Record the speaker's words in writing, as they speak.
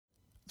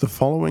The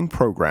following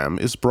program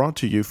is brought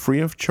to you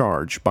free of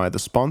charge by the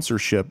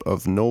sponsorship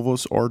of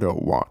Novus Ordo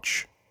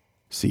Watch.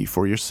 See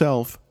for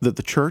yourself that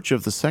the Church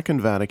of the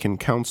Second Vatican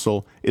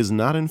Council is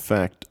not in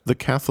fact the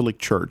Catholic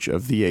Church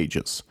of the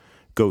ages.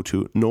 Go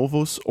to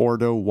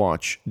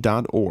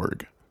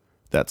novusordowatch.org.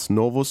 That's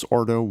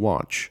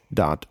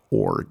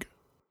novusordowatch.org.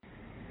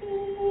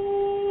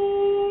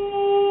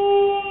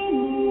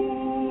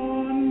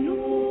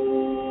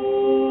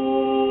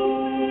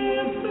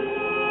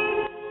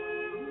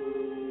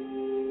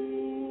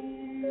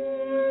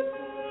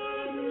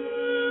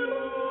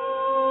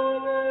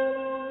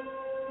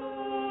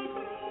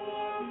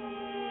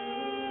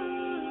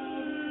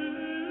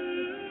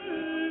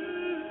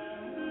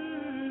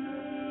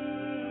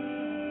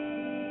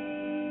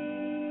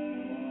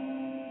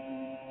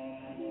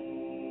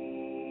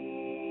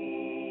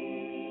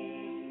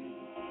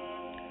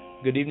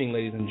 Good evening,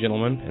 ladies and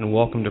gentlemen, and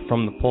welcome to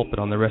From the Pulpit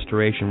on the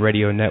Restoration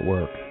Radio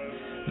Network.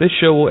 This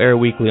show will air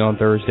weekly on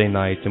Thursday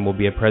nights and will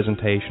be a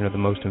presentation of the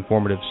most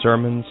informative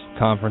sermons,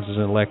 conferences,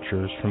 and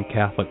lectures from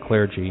Catholic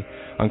clergy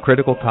on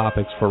critical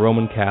topics for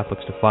Roman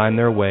Catholics to find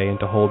their way and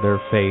to hold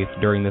their faith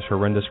during this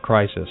horrendous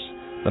crisis,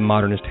 the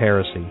modernist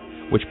heresy,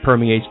 which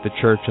permeates the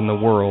Church and the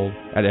world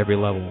at every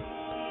level.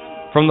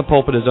 From the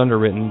Pulpit is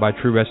underwritten by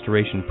True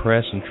Restoration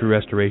Press and True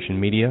Restoration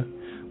Media,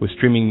 with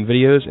streaming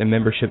videos and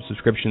membership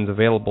subscriptions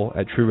available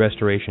at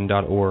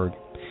truerestoration.org.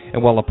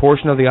 And while a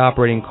portion of the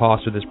operating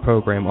costs of this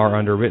program are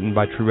underwritten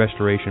by True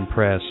Restoration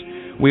Press,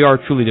 we are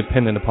truly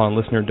dependent upon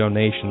listener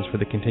donations for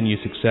the continued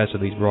success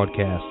of these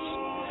broadcasts.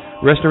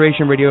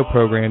 Restoration Radio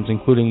programs,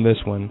 including this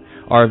one,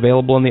 are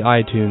available in the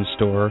iTunes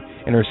Store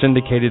and are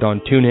syndicated on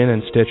TuneIn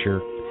and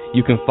Stitcher.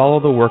 You can follow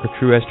the work of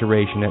True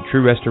Restoration at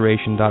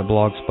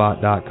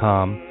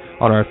truerestoration.blogspot.com,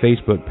 on our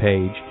Facebook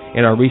page,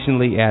 and our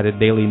recently added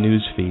daily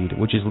news feed,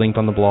 which is linked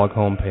on the blog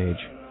homepage.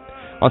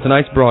 On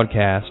tonight's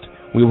broadcast,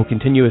 we will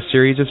continue a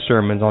series of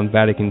sermons on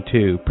Vatican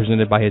II,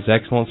 presented by His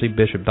Excellency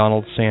Bishop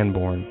Donald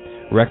Sanborn,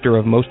 Rector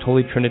of Most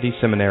Holy Trinity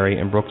Seminary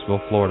in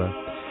Brooksville, Florida.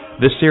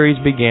 This series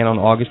began on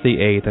August the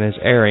 8th and is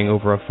airing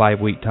over a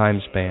 5-week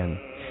time span.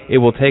 It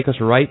will take us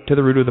right to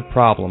the root of the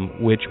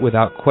problem, which,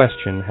 without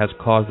question, has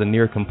caused the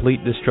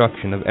near-complete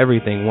destruction of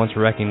everything once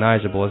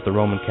recognizable as the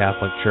Roman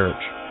Catholic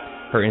Church: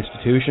 her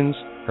institutions,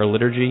 her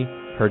liturgy,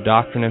 her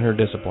doctrine, and her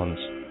disciplines,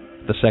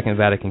 the Second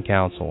Vatican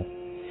Council.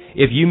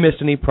 If you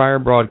missed any prior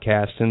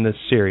broadcasts in this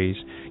series,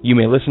 you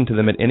may listen to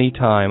them at any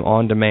time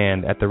on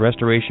demand at the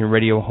Restoration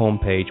Radio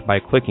homepage by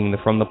clicking the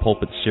From the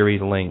Pulpit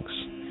series links.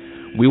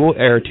 We will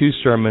air 2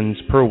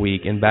 sermons per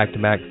week in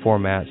back-to-back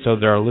format so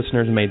that our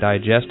listeners may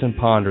digest and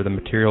ponder the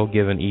material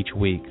given each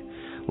week.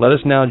 Let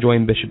us now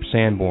join Bishop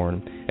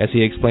Sanborn as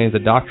he explains the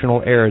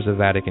doctrinal errors of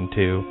Vatican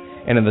II,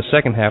 and in the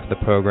second half of the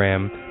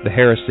program, the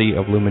heresy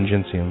of Lumen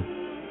Gentium.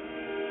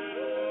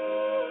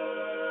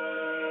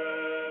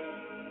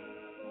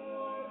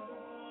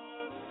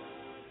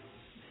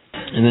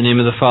 In the name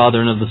of the Father,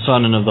 and of the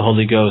Son, and of the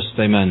Holy Ghost.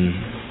 Amen.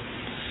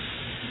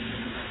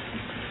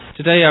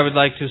 Today I would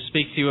like to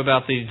speak to you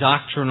about the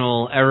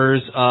doctrinal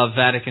errors of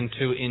Vatican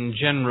II in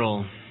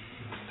general.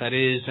 That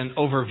is, an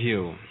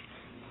overview.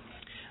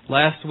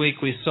 Last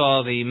week we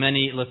saw the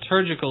many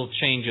liturgical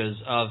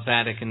changes of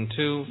Vatican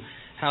II,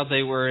 how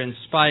they were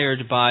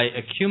inspired by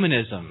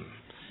ecumenism,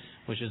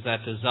 which is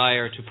that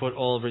desire to put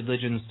all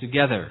religions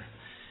together,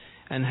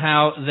 and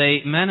how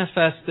they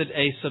manifested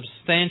a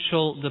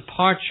substantial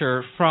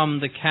departure from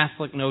the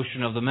Catholic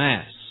notion of the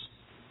Mass.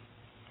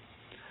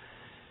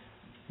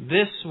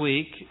 This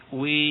week,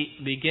 we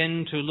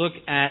begin to look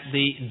at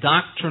the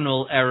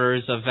doctrinal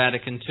errors of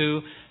Vatican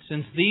II,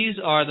 since these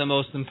are the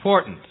most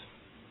important.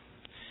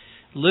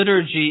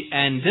 Liturgy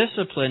and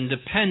discipline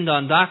depend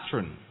on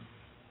doctrine.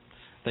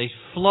 They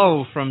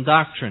flow from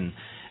doctrine.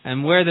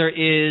 And where there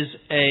is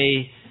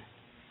a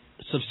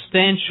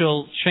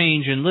substantial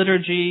change in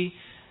liturgy,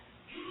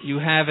 you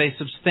have a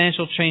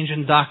substantial change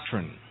in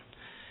doctrine.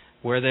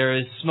 Where there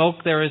is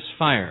smoke, there is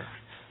fire.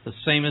 The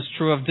same is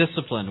true of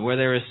discipline. Where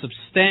there is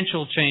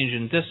substantial change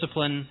in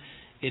discipline,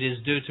 it is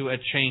due to a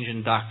change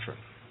in doctrine.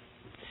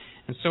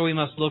 And so we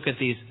must look at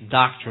these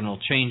doctrinal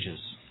changes.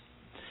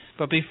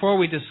 But before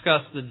we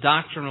discuss the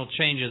doctrinal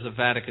changes of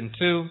Vatican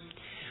II,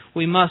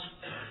 we must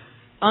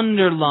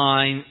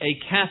underline a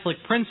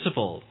Catholic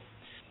principle.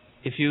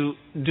 If you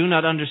do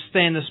not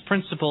understand this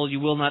principle, you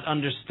will not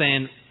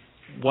understand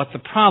what the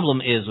problem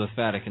is with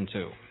Vatican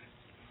II.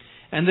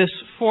 And this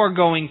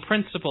foregoing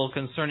principle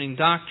concerning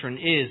doctrine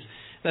is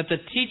that the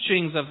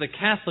teachings of the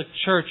Catholic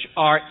Church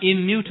are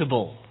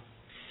immutable.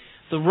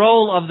 The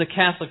role of the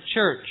Catholic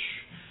Church,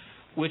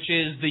 which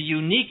is the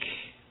unique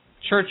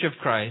Church of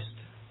Christ,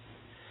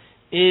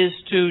 is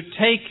to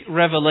take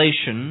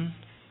revelation,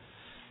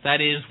 that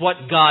is,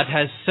 what God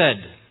has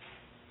said,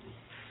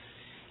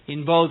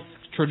 in both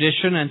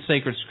tradition and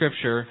sacred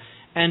scripture,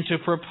 and to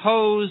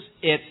propose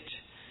it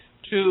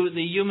to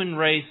the human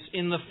race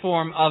in the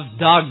form of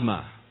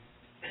dogma.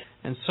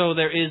 And so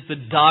there is the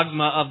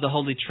dogma of the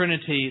Holy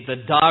Trinity, the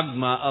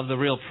dogma of the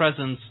Real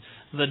Presence,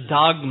 the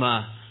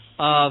dogma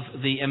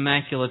of the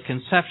Immaculate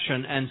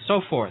Conception, and so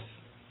forth.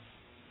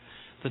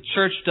 The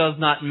church does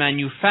not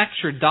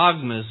manufacture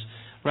dogmas.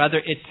 Rather,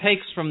 it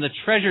takes from the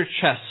treasure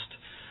chest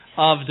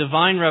of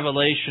divine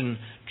revelation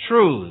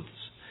truths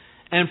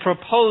and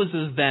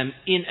proposes them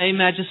in a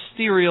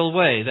magisterial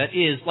way, that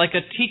is, like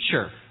a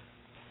teacher,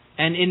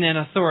 and in an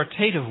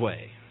authoritative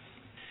way.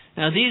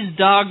 Now, these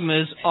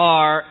dogmas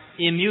are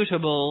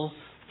immutable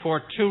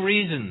for two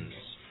reasons.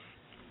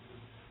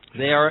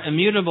 They are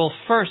immutable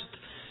first,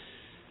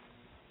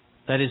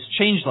 that is,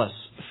 changeless.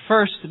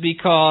 First,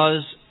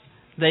 because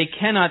they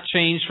cannot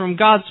change from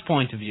God's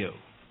point of view.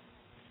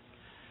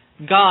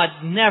 God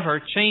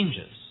never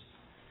changes.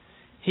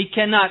 He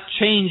cannot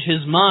change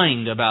His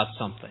mind about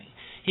something.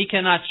 He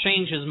cannot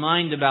change His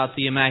mind about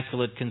the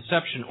Immaculate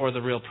Conception or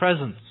the Real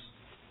Presence,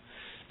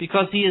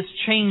 because He is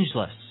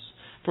changeless.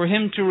 For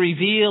Him to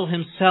reveal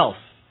Himself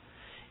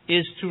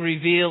is to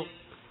reveal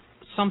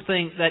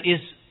something that is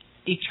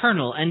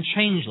eternal and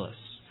changeless.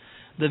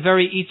 The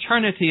very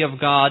eternity of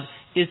God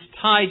is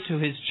tied to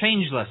His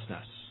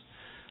changelessness,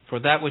 for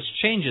that which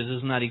changes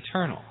is not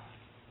eternal.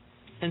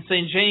 And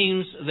St.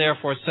 James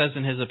therefore says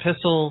in his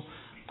epistle,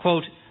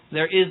 quote,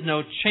 "There is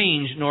no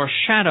change nor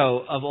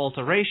shadow of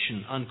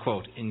alteration,"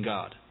 unquote, in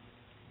God.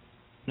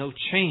 No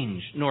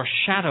change nor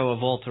shadow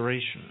of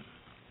alteration.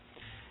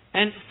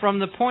 And from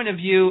the point of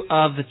view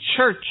of the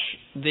Church,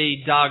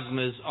 the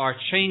dogmas are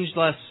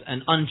changeless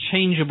and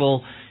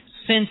unchangeable,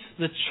 since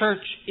the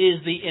Church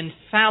is the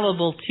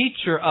infallible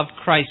teacher of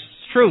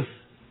Christ's truth.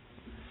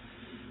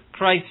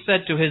 Christ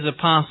said to His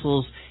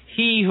apostles,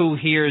 "He who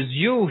hears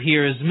you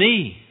hears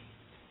me."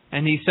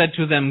 And He said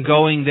to them,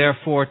 "Going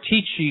therefore,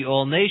 teach ye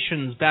all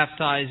nations,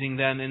 baptizing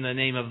them in the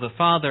name of the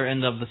Father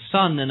and of the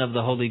Son and of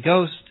the Holy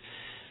Ghost,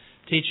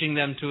 teaching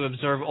them to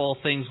observe all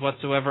things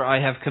whatsoever I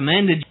have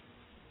commanded you,"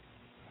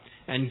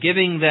 and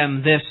giving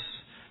them this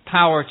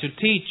power to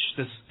teach,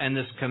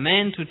 this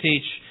command to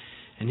teach.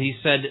 And He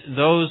said,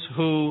 "Those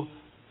who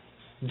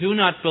do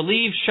not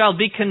believe shall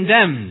be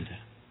condemned."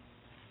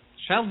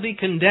 Shall be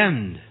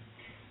condemned.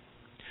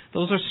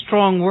 Those are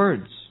strong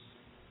words.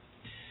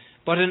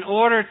 But in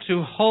order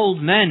to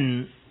hold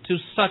men to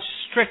such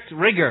strict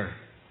rigor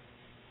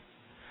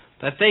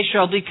that they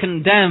shall be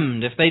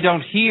condemned if they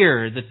don't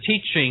hear the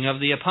teaching of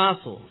the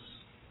apostles,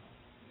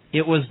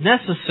 it was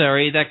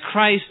necessary that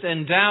Christ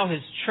endow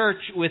His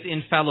church with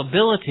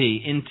infallibility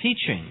in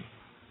teaching.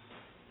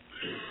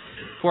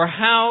 For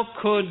how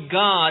could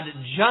God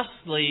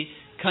justly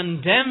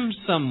condemn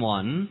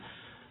someone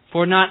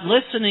for not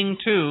listening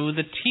to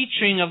the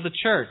teaching of the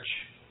church,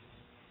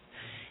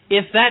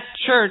 if that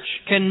church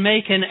can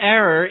make an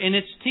error in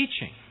its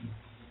teaching?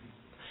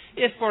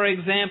 If, for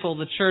example,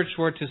 the church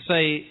were to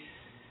say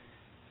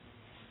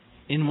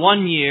in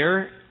 1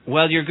 year,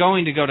 well, you're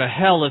going to go to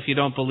hell if you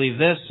don't believe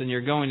this, and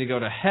you're going to go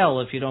to hell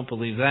if you don't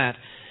believe that,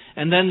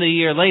 and then the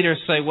year later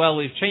say, well,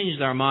 we've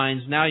changed our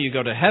minds, now you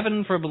go to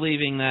heaven for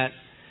believing that,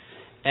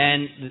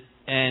 and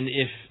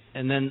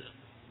then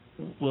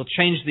we'll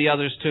change the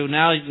others too,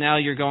 now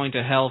you're going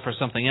to hell for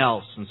something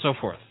else, and so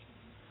forth.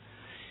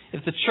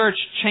 If the church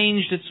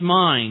changed its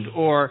mind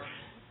or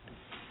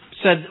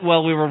said,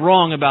 well, we were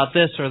wrong about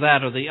this or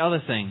that or the other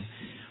thing,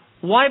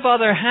 why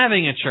bother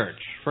having a church,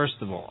 first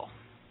of all?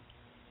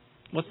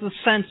 What's the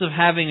sense of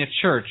having a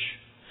church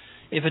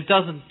if it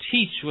doesn't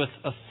teach with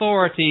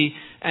authority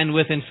and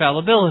with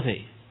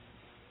infallibility?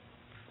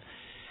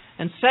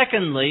 And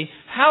secondly,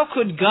 how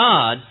could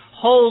God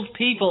hold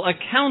people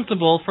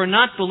accountable for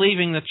not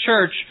believing the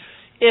church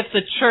if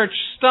the church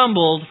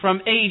stumbled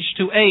from age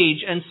to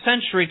age and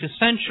century to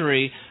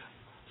century,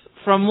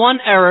 from one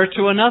error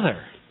to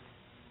another?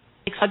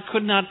 God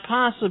could not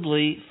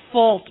possibly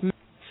fault men,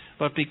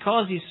 but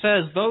because He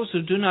says those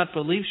who do not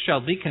believe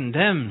shall be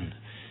condemned,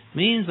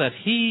 means that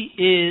He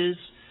is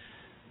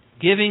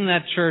giving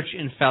that church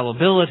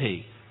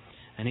infallibility.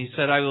 And He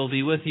said, I will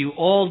be with you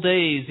all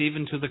days,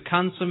 even to the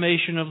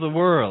consummation of the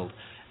world.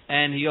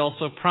 And He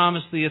also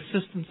promised the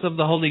assistance of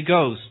the Holy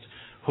Ghost,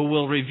 who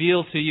will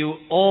reveal to you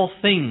all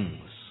things.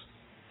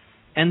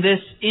 And this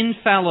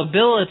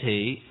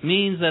infallibility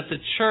means that the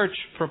church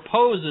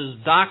proposes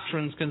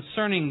doctrines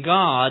concerning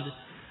God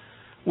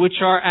which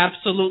are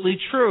absolutely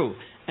true.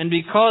 And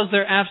because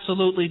they're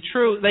absolutely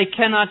true, they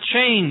cannot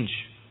change,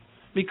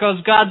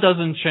 because God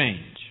doesn't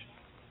change.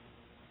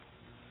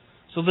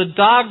 So the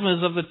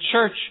dogmas of the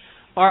church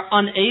are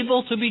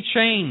unable to be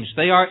changed.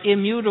 They are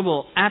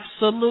immutable,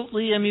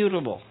 absolutely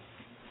immutable.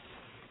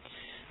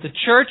 The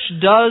church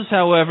does,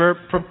 however,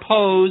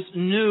 propose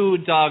new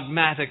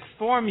dogmatic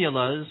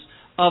formulas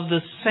of the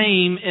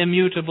same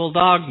immutable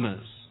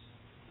dogmas,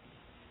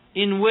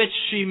 in which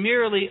she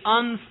merely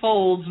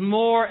unfolds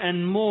more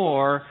and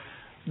more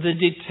the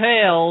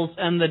details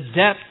and the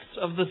depths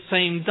of the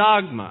same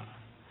dogma.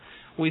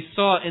 We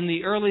saw in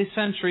the early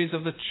centuries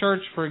of the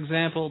church, for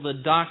example, the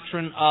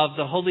doctrine of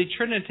the Holy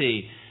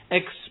Trinity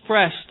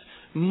expressed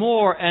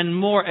more and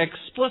more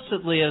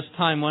explicitly as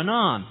time went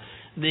on.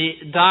 The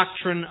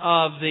doctrine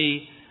of the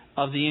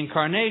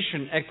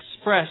Incarnation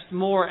expressed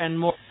more and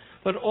more.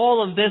 But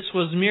all of this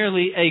was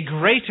merely a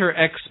greater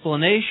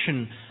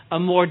explanation, a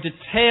more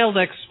detailed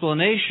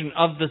explanation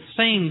of the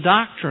same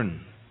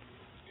doctrine.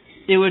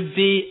 it would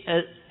be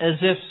as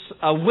if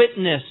a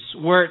witness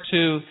were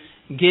to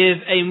give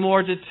a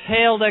more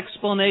detailed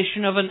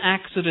explanation of an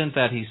accident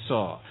that he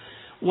saw.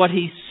 What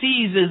he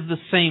sees is the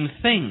same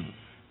thing.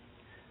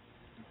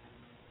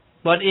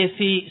 But if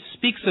he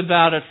speaks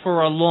about it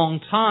for a long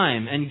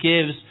time and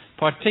gives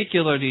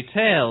particular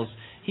details,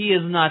 he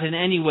is not in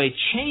any way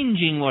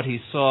changing what he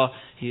saw.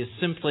 He is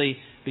simply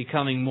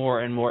becoming more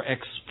and more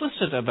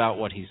explicit about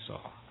what he saw.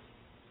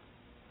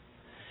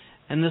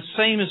 And the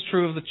same is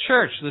true of the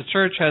church. The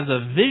church has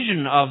a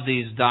vision of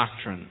these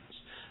doctrines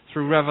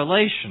through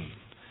revelation.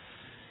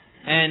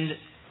 And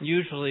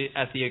usually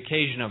at the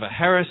occasion of a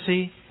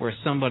heresy, where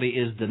somebody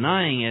is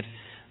denying it,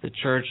 the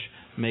church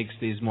makes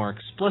these more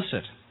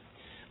explicit.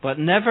 But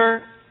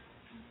never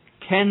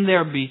can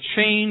there be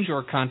change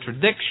or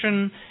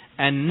contradiction,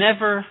 and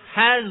never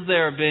has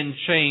there been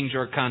change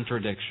or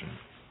contradiction.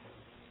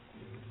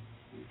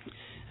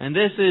 And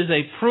this is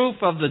a proof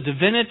of the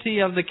divinity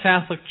of the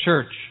Catholic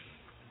Church.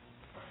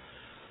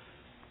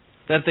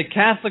 That the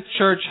Catholic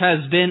Church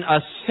has been a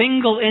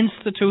single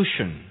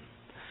institution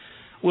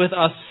with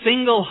a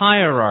single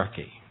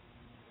hierarchy,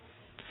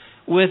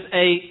 with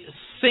a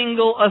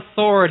single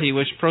authority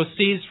which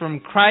proceeds from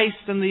Christ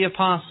and the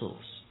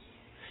apostles,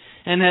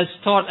 and has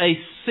taught a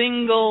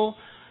single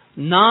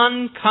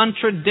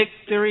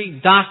non-contradictory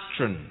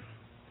doctrine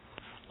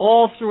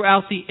all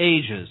throughout the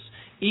ages,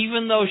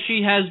 even though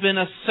she has been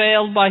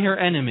assailed by her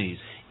enemies,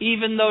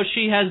 even though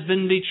she has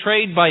been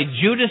betrayed by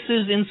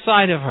Judases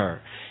inside of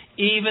her,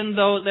 even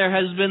though there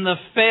has been the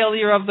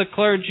failure of the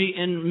clergy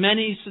in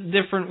many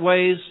different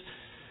ways.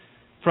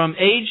 From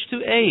age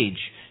to age,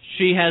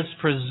 she has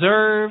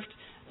preserved,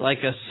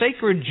 like a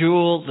sacred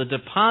jewel, the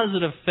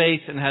deposit of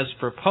faith, and has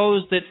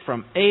proposed it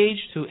from age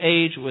to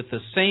age with the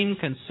same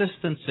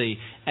consistency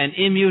and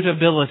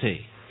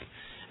immutability.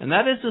 And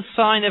that is a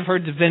sign of her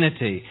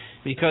divinity,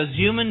 because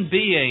human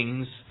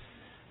beings,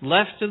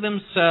 left to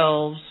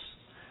themselves,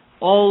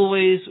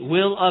 always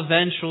will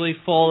eventually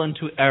fall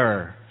into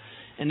error.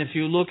 And if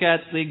you look at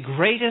the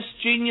greatest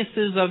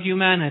geniuses of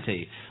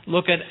humanity,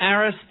 look at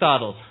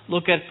Aristotle,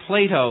 look at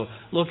Plato,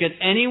 look at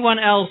anyone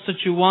else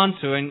that you want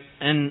to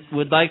and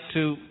would like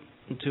to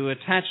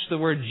attach the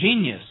word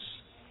genius,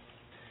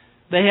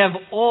 they have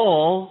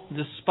all,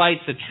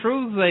 despite the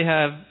truth they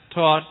have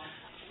taught,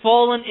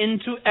 fallen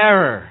into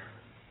error.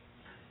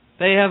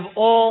 They have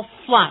all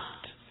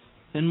flopped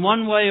in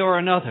one way or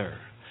another,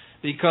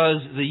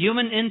 because the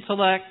human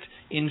intellect,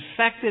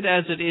 infected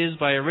as it is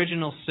by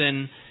original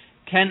sin,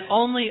 can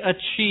only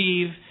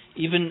achieve,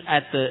 even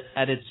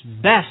at its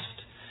best,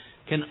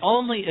 can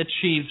only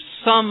achieve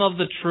some of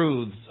the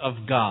truths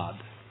of God.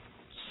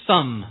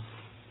 Some.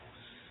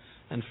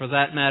 And for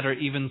that matter,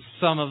 even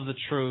some of the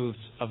truths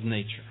of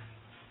nature.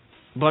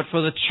 But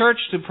for the church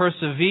to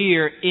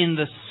persevere in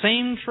the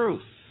same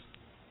truth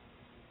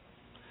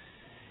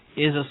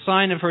is a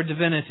sign of her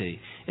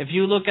divinity. If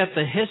you look at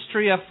the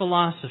history of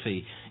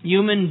philosophy,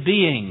 human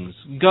beings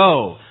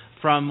go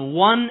from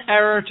one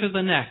error to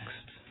the next.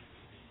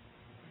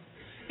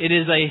 It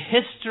is a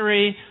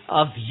history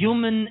of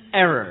human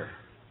error.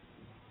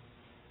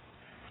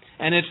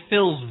 And it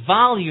fills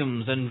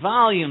volumes and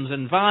volumes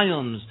and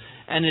volumes,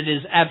 and it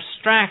is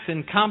abstract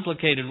and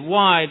complicated.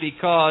 Why?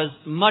 Because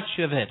much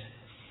of it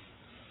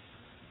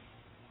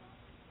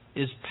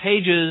is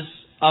pages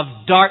of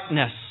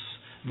darkness,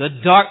 the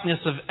darkness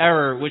of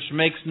error, which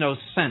makes no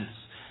sense.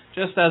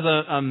 Just as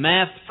a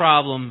math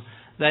problem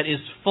that is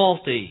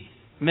faulty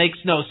makes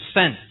no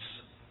sense,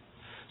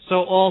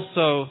 so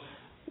also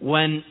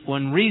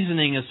when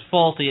reasoning is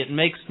faulty, it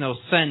makes no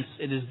sense.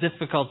 It is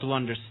difficult to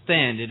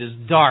understand. It is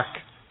dark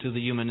to the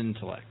human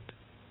intellect.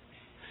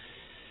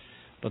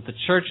 But the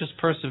church has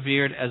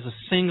persevered as a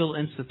single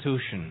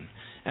institution.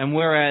 And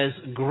whereas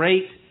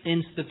great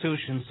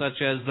institutions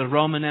such as the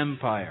Roman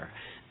Empire,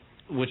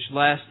 which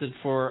lasted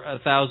for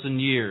 1,000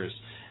 years,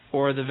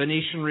 or the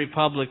Venetian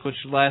Republic,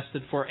 which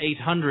lasted for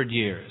 800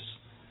 years,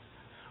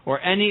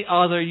 or any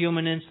other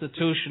human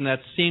institution that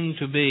seemed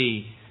to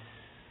be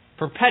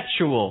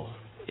perpetual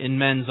in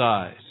men's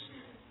eyes,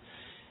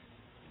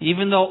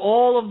 even though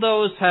all of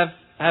those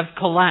have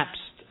collapsed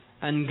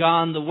and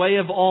gone the way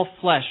of all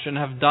flesh and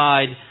have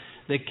died,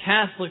 the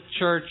Catholic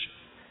Church,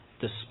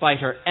 despite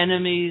her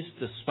enemies,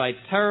 despite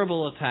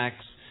terrible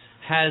attacks,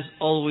 has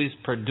always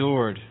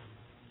perdured.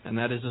 And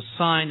that is a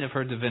sign of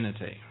her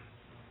divinity.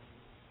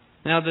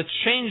 Now, the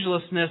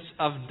changelessness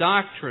of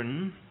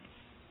doctrine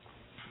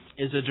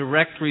is a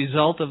direct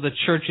result of the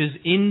Church's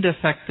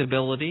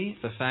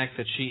indefectibility, the fact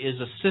that she is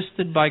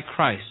assisted by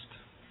Christ.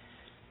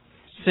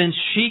 Since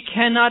she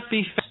cannot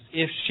be faithful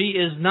if she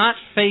is not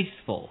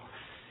faithful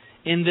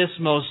in this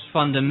most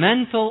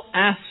fundamental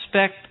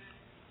aspect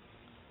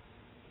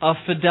of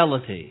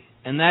fidelity,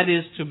 and that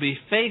is to be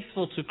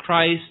faithful to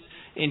Christ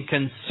in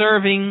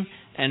conserving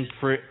and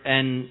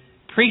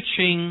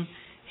preaching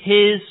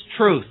His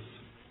truth.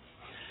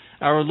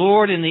 Our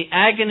Lord, in the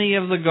agony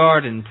of the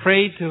garden,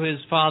 prayed to His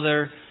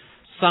Father,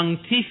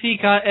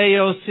 "Sanctifica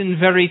eos in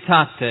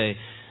veritate,"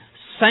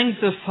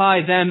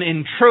 sanctify them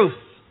in truth.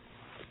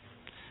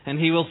 And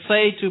He will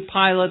say to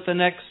Pilate the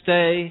next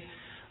day,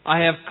 I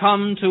have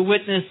come to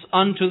witness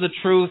unto the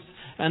truth,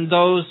 and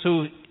those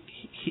who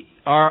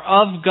are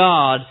of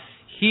God,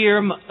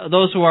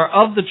 those who are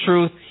of the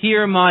truth,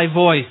 hear my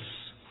voice.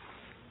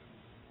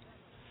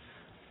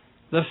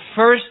 The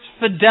first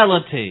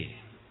fidelity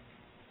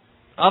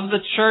of the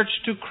church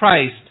to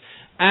Christ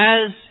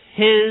as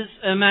His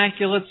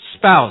immaculate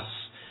spouse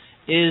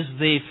is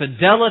the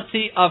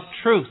fidelity of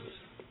truth.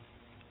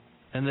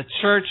 And the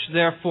church,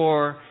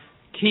 therefore,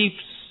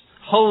 keeps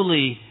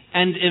holy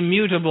and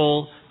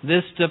immutable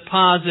this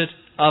deposit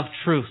of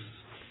truth.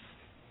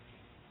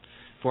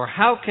 For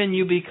how can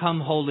you become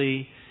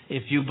holy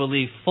if you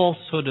believe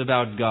falsehood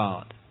about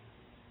God?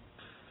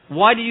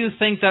 Why do you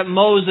think that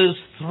Moses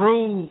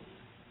threw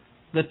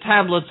the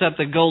tablets at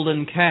the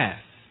golden calf?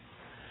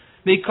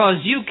 Because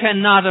you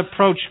cannot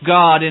approach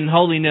God in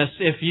holiness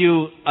if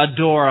you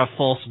adore a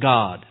false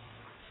god.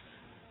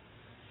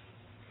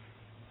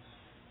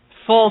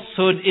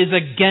 Falsehood is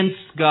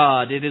against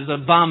God. It is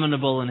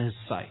abominable in His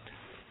sight.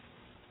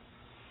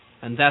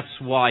 And that's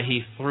why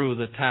He threw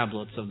the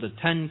tablets of the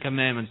Ten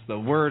Commandments, the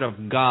Word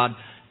of God,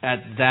 at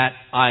that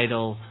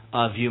idol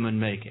of human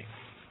making.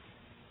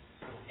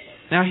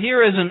 Now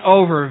here is an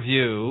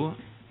overview,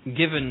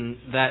 given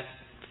that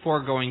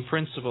foregoing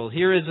principle.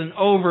 Here is an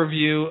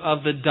overview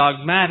of the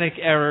dogmatic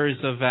errors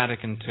of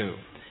Vatican II.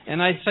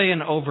 And I say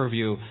an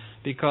overview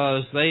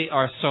because they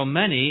are so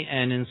many,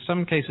 and in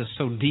some cases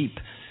so deep,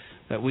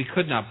 that we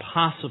could not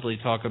possibly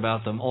talk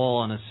about them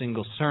all in a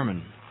single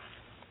sermon.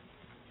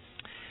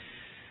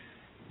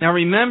 Now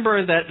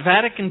remember that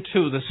Vatican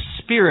II, the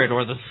spirit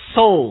or the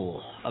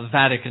soul of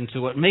Vatican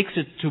II, what makes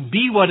it to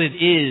be what it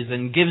is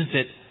and gives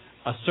it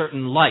a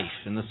certain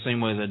life, in the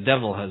same way the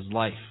devil has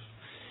life,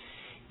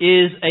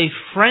 is a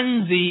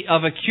frenzy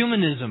of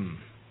ecumenism,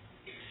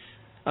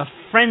 a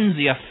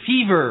frenzy, a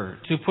fever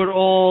to put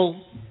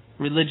all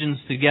religions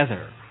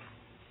together.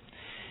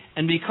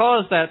 And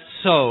because that's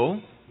so,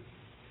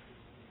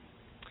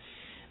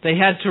 they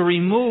had to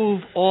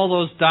remove all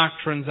those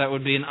doctrines that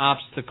would be an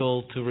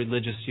obstacle to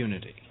religious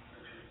unity.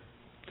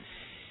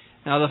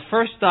 Now, the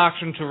first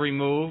doctrine to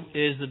remove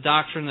is the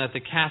doctrine that the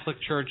Catholic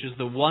Church is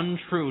the one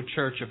true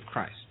Church of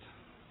Christ.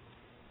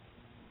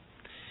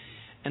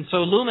 And so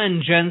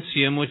Lumen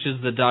Gentium, which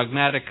is the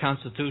dogmatic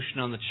constitution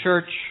on the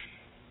Church,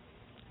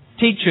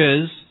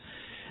 teaches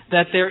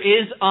that there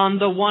is, on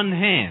the one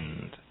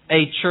hand,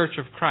 a Church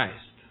of Christ,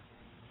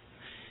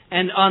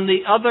 and on the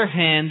other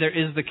hand, there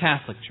is the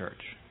Catholic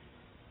Church.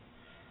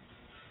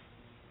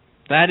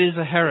 That is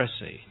a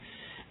heresy.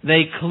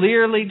 They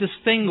clearly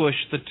distinguish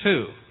the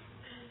two.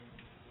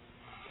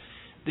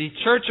 The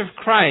Church of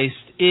Christ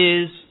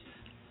is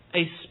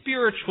a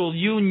spiritual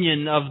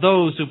union of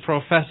those who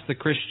profess the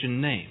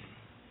Christian name.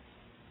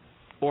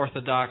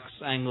 Orthodox,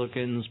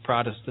 Anglicans,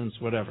 Protestants,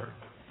 whatever.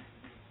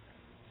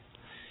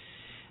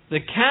 The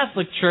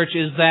Catholic Church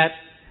is that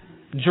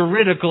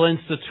juridical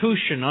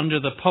institution under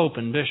the Pope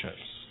and bishops.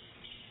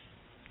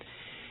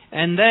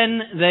 And then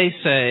they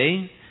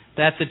say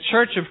that the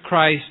Church of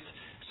Christ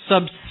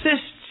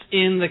subsists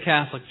in the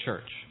Catholic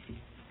Church.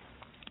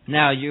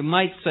 Now, you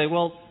might say,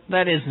 well,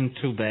 that isn't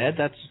too bad.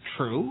 That's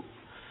true.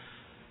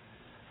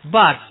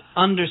 But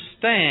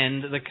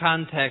understand the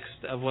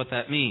context of what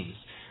that means.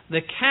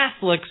 The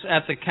Catholics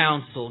at the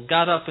council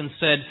got up and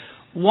said,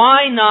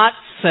 why not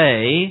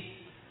say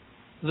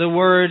the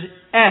word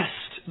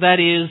est, that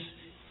is.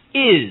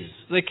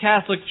 The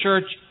Catholic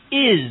Church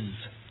is.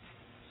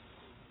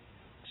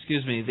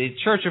 The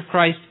Church of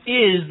Christ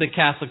is the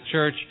Catholic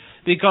Church,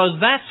 because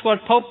that's what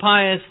Pope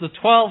Pius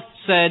XII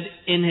said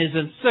in his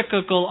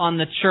encyclical on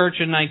the Church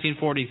in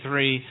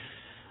 1943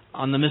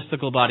 on the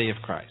mystical body of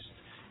Christ.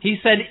 He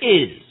said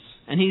is,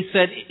 and he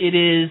said it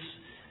is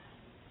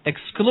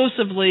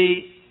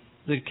exclusively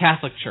the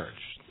Catholic Church,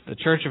 the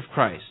Church of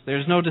Christ.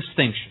 There's no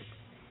distinction.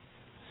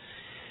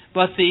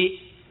 But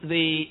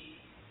the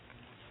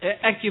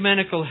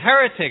ecumenical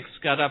heretics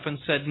got up and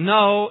said,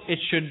 no, it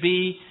should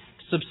be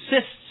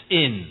subsists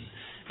in,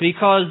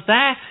 because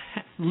that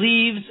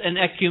leaves an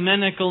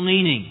ecumenical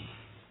meaning.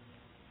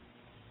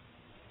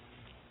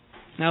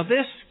 Now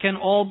this can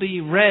all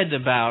be read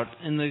about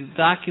in the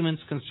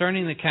documents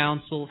concerning the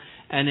council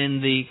and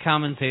in the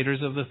commentators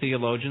of the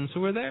theologians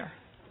who were there.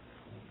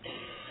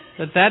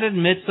 That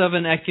admits of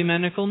an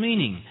ecumenical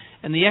meaning.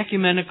 And the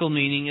ecumenical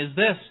meaning is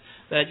this,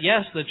 that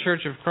yes, the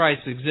Church of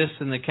Christ exists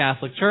in the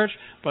Catholic Church,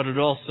 but it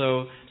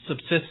also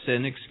subsists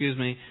in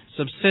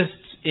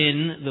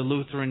the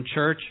Lutheran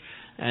Church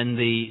and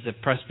the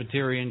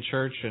Presbyterian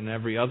Church and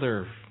every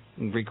other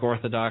Greek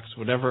Orthodox,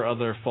 whatever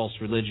other false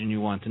religion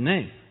you want to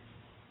name.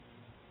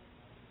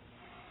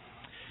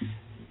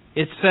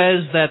 It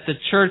says that the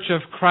Church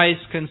of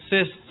Christ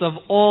consists of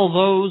all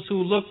those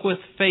who look with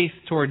faith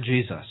toward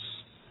Jesus.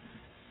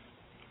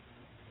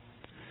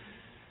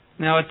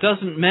 Now, it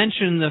doesn't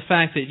mention the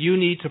fact that you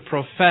need to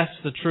profess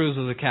the truths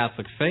of the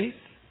Catholic faith,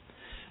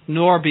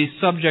 nor be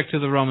subject to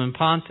the Roman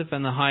Pontiff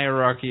and the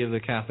hierarchy of the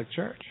Catholic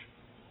Church.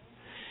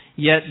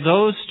 Yet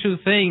those two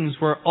things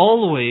were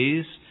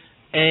always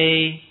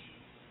a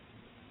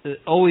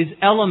always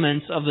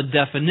elements of the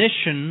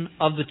definition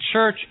of the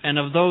church and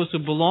of those who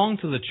belong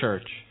to the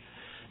church.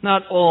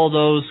 Not all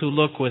those who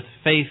look with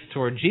faith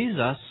toward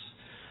Jesus.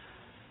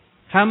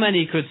 How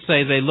many could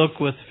say they look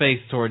with faith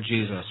toward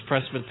Jesus?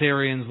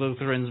 Presbyterians,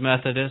 Lutherans,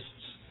 Methodists.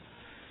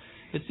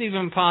 It's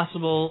even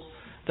possible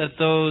that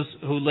those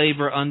who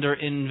labor under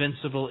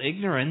invincible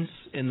ignorance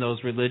in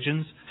those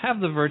religions have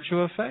the virtue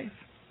of faith.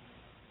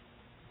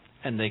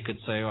 And they could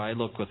say, I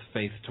look with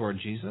faith toward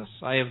Jesus.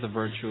 I have the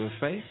virtue of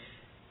faith.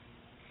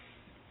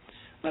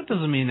 That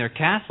doesn't mean they're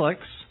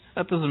Catholics.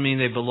 That doesn't mean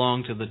they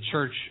belong to the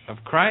Church of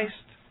Christ.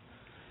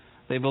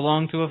 They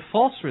belong to a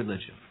false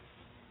religion.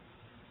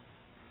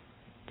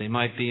 They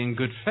might be in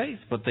good faith,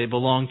 but they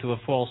belong to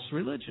a false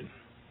religion.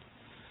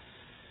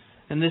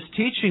 And this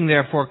teaching,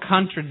 therefore,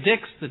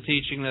 contradicts the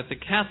teaching that the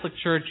Catholic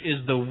Church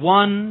is the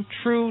one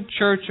true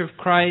Church of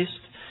Christ,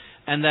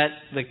 and that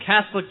the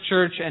Catholic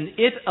Church and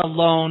it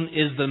alone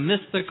is the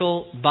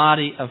mystical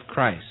body of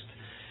Christ.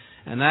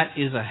 And that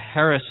is a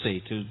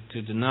heresy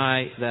to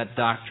deny that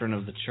doctrine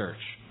of the Church.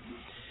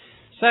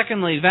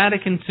 Secondly,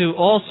 Vatican II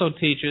also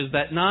teaches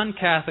that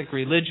non-Catholic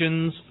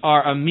religions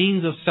are a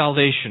means of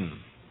salvation.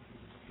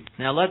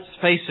 Now let's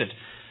face it,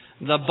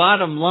 the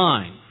bottom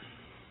line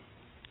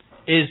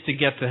is to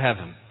get to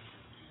heaven.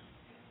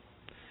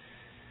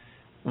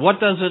 What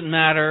does it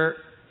matter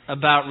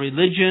about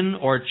religion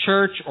or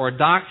church or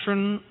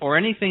doctrine or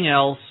anything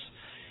else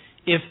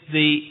if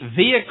the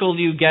vehicle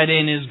you get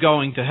in is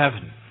going to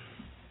heaven?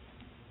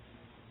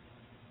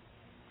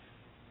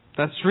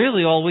 That's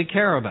really all we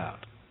care about.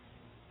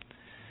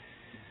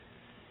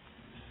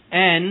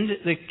 And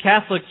the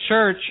Catholic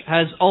Church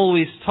has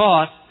always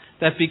taught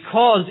that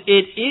because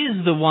it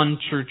is the one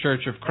true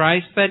Church of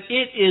Christ, that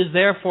it is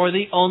therefore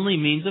the only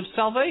means of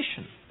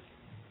salvation.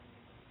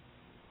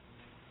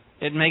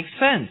 It makes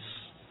sense.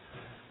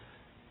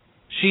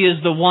 She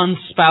is the one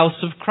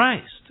spouse of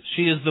Christ.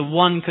 She is the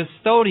one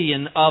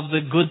custodian of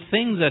the good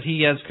things that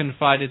He has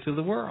confided to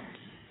the world.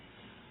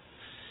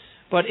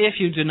 But if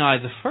you deny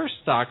the first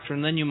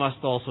doctrine, then you must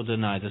also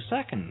deny the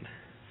second.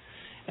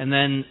 And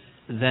then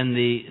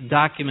the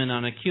document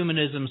on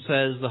ecumenism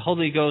says the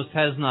Holy Ghost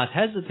has not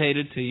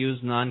hesitated to use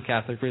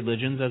non-Catholic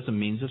religions as a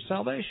means of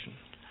salvation.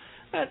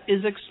 That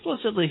is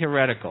explicitly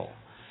heretical.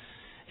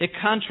 It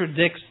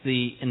contradicts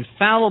the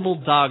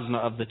infallible dogma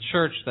of the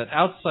Church that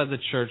outside the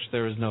Church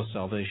there is no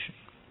salvation.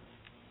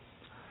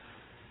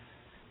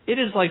 It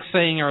is like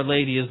saying Our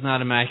Lady is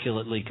not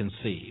immaculately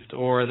conceived,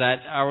 or that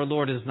our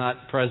Lord is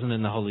not present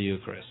in the Holy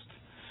Eucharist,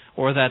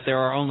 or that there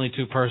are only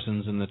two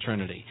persons in the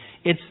Trinity.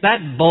 It's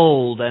that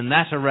bold and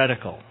that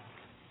heretical.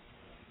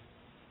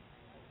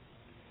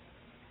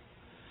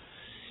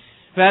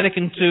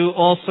 Vatican II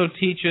also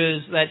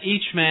teaches that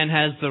each man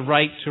has the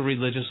right to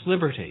religious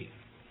liberty.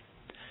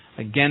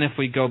 Again, if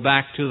we go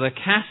back to the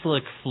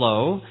Catholic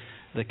flow,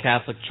 the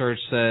Catholic Church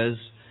says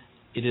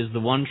it is the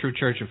one true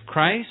Church of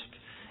Christ.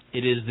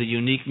 It is the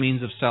unique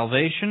means of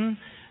salvation.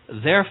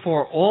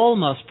 Therefore, all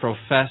must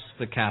profess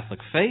the Catholic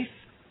faith.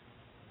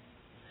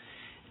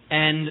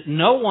 And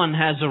no one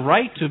has a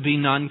right to be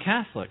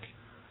non-Catholic.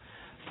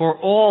 For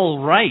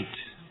all right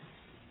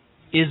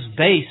is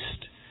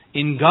based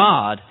in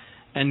God,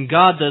 and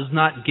God does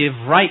not give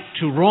right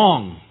to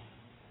wrong.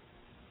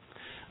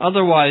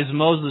 Otherwise,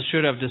 Moses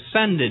should have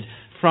descended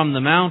from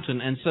the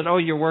mountain and said, oh,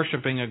 you're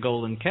worshiping a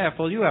golden calf.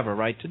 Well, you have a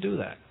right to do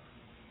that.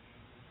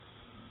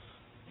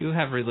 You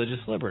have religious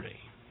liberty.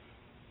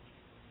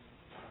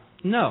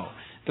 No.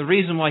 The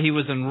reason why he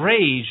was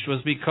enraged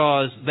was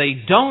because they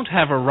don't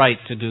have a right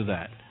to do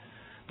that.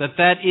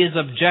 That is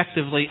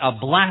objectively a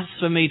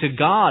blasphemy to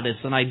God. It's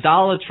an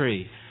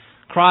idolatry.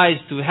 Cries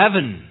to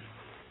heaven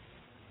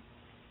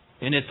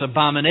in its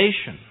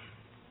abomination.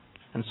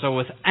 And so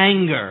with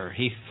anger,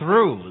 he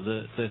threw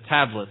the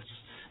tablets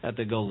at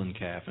the golden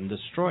calf and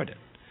destroyed it.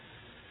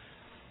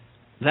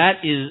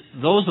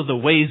 Those are the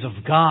ways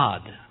of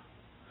God.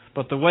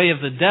 But the way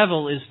of the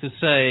devil is to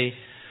say,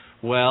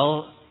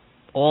 well,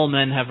 all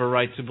men have a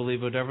right to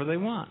believe whatever they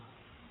want.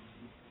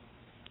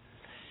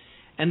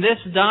 And this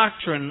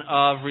doctrine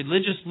of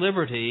religious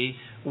liberty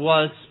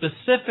was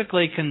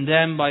specifically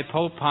condemned by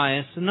Pope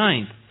Pius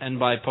IX and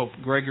by Pope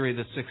Gregory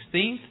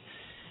XVI.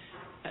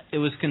 It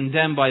was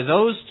condemned by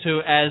those two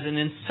as an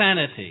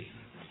insanity.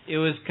 It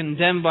was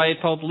condemned by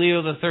Pope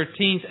Leo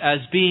XIII as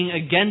being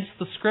against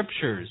the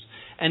Scriptures.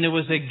 And it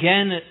was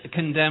again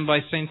condemned by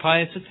St.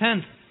 Pius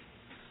X.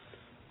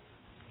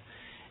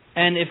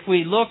 And if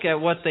we look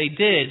at what they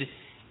did,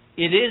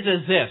 it is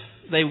as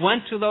if they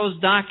went to those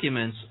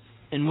documents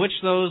in which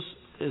those,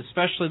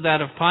 especially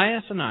that of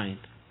Pius IX,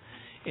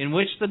 in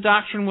which the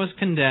doctrine was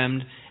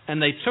condemned,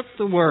 and they took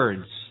the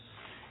words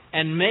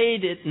and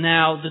made it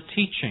now the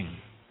teaching.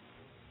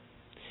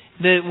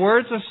 The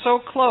words are so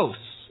close,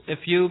 if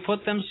you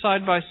put them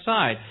side by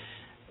side,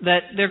 that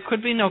there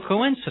could be no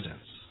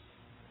coincidence.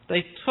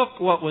 They took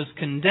what was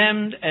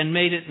condemned and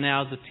made it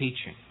now the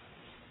teaching.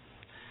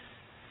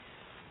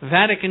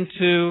 Vatican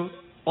II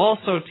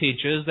also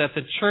teaches that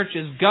the Church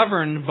is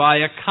governed by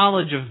a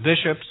college of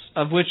bishops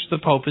of which the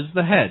Pope is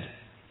the head.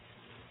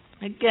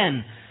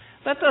 Again,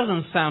 That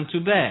doesn't sound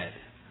too bad.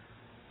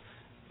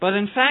 But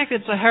in fact,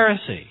 it's a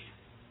heresy,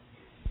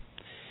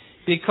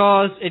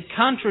 because it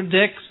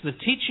contradicts the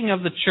teaching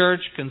of the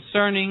church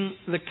concerning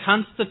the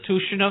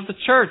constitution of the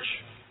church.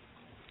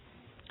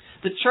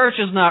 The church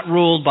is not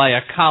ruled by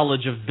a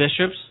college of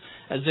bishops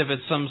as if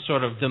it's some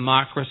sort of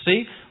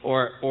democracy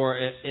or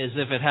as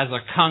if it has a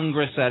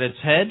congress at its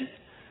head.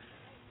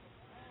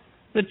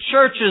 The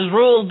church is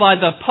ruled by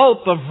the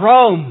Pope of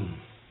Rome.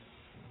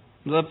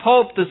 The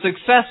Pope, the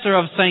successor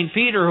of St.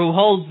 Peter, who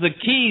holds the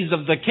keys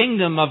of the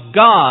kingdom of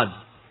God.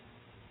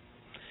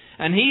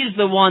 And he's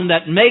the one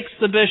that makes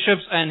the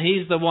bishops, and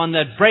he's the one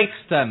that breaks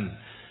them.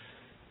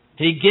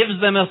 He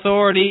gives them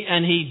authority,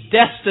 and he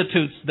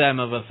destitutes them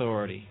of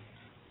authority.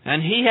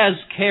 And he has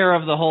care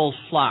of the whole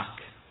flock.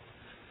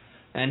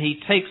 And he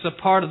takes a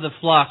part of the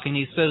flock, and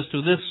he says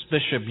to this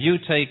bishop, you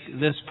take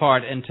this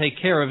part and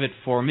take care of it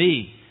for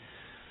me.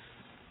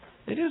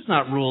 It is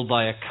not ruled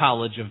by a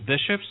college of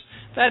bishops.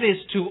 That is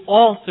to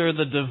alter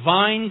the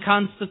divine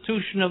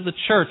constitution of the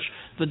church,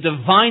 the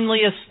divinely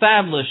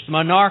established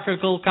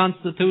monarchical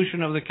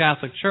constitution of the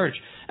Catholic Church,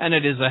 and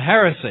it is a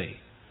heresy.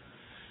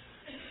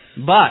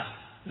 But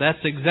that's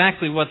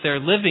exactly what they're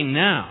living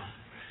now.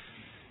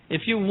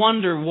 If you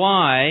wonder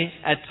why,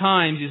 at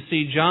times you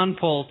see John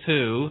Paul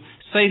II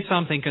say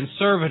something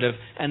conservative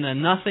and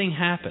then nothing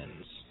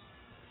happens,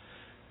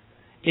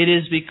 it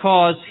is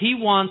because he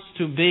wants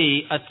to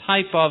be a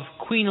type of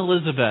Queen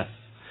Elizabeth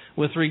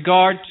with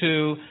regard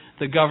to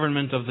the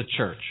government of the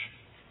church.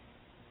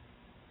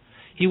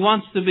 He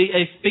wants to be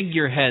a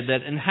figurehead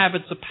that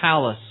inhabits a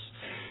palace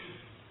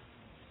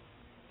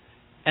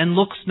and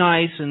looks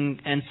nice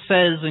and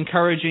says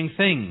encouraging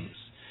things,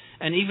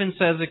 and even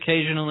says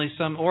occasionally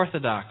some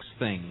orthodox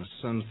things,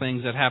 some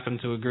things that happen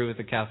to agree with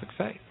the Catholic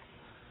faith.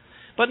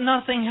 But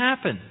nothing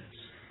happens.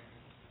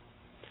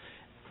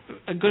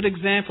 A good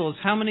example is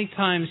how many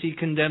times he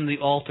condemned the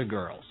altar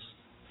girls.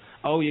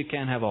 Oh, you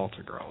can't have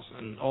altar girls,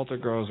 and altar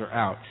girls are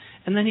out.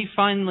 And then he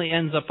finally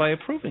ends up by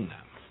approving them.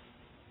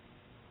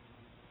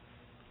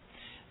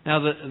 Now,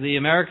 the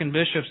American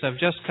bishops have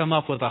just come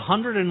up with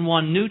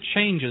 101 new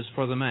changes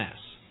for the Mass.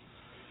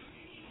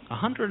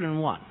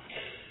 101,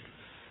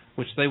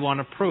 which they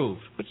want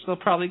approved, which they'll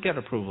probably get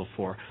approval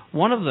for.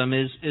 One of them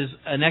is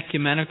an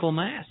ecumenical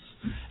Mass,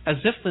 as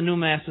if the new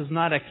Mass is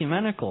not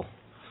ecumenical.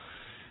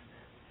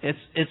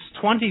 It's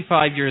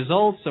 25 years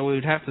old, so we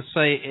would have to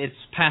say it's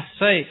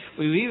passé.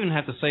 We would even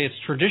have to say it's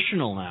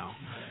traditional now.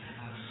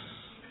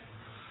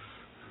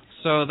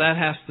 So that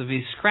has to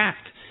be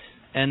scrapped,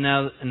 and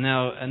now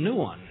a new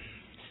one.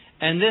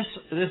 And this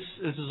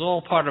is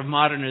all part of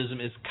modernism.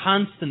 Is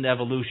constant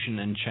evolution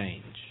and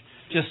change,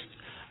 just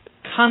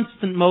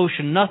constant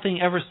motion.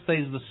 Nothing ever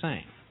stays the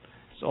same.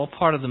 It's all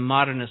part of the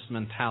modernist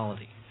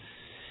mentality.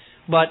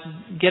 But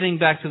getting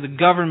back to the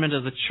government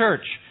of the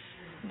church,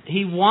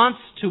 he wants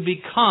to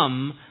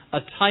become a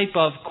type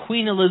of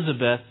Queen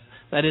Elizabeth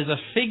that is a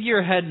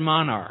figurehead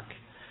monarch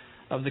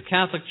of the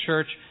Catholic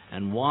Church.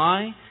 And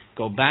why?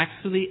 Go back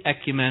to the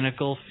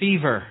ecumenical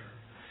fever,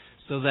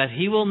 so that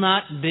he will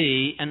not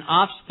be an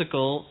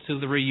obstacle to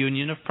the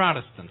reunion of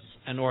Protestants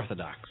and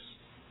Orthodox.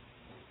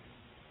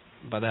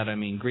 By that I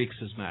mean Greek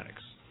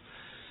schismatics.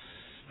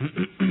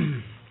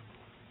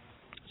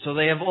 So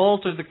they have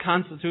altered the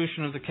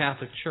constitution of the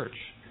Catholic Church.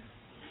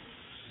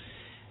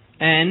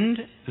 And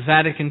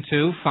Vatican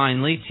II,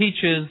 finally,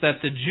 teaches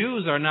that the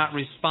Jews are not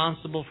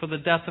responsible for the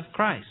death of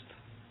Christ.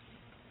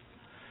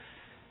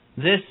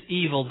 This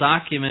evil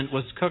document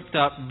was cooked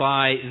up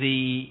by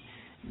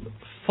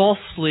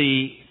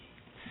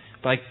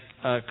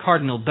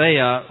Cardinal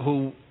Bea,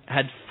 who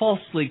had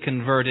falsely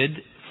converted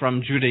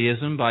from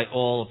Judaism by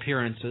all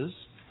appearances,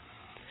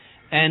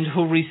 and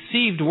who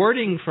received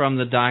wording from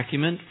the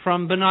document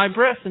from B'nai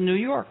B'rith in New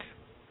York.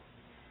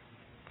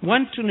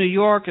 Went to New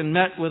York and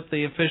met with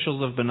the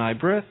officials of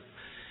B'nai B'rith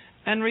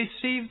and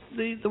received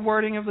the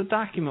wording of the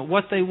document,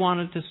 what they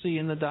wanted to see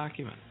in the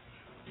document.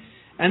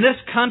 And this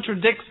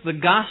contradicts the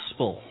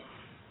gospel.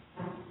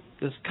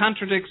 This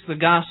contradicts the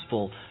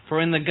gospel.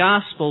 For in the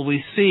gospel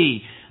we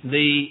see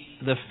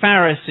the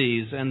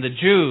Pharisees and the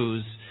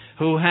Jews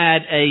who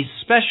had a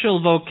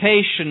special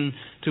vocation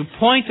to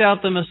point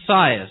out the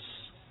Messiah.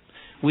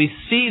 We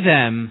see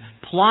them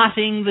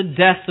plotting the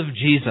death of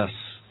Jesus.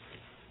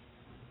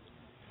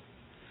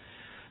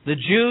 The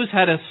Jews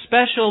had a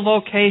special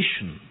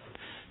vocation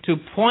to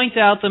point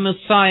out the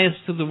Messiah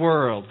to the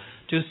world,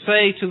 to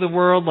say to the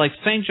world, like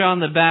St. John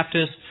the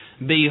Baptist,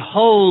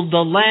 "Behold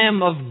the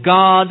Lamb of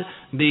God,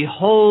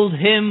 behold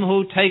him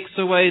who takes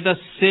away the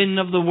sin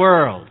of the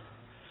world."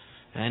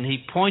 And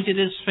he pointed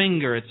his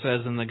finger, it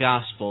says in the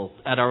Gospel,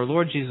 at our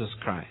Lord Jesus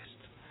Christ.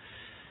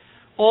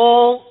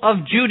 All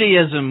of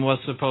Judaism was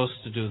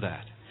supposed to do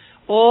that.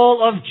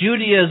 All of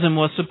Judaism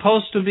was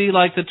supposed to be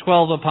like the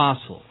 12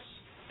 apostles.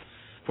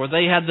 For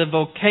they had the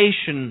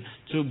vocation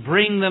to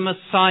bring the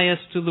Messiah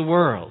to the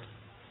world.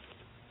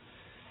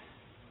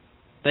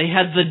 They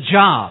had the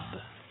job.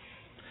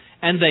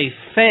 And they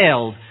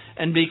failed.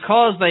 And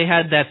because they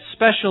had that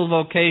special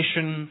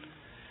vocation,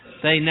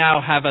 they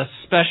now have a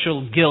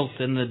special guilt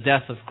in the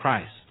death of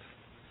Christ.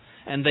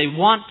 and they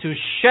want to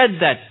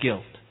shed that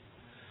guilt.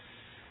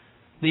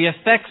 The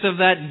effects of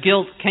that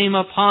guilt came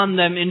upon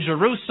them in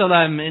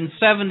Jerusalem in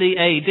 70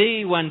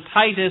 A.D. when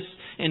Titus,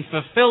 in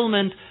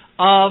fulfillment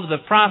of the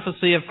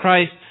prophecy of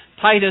Christ,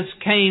 Titus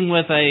came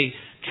with a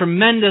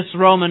tremendous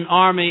Roman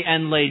army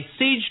and laid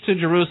siege to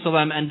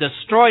Jerusalem and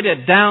destroyed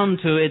it down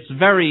to its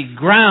very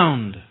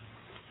ground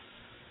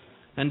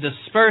and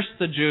dispersed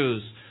the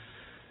Jews.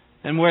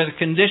 And where the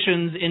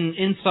conditions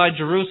inside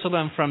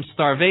Jerusalem from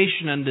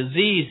starvation and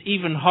disease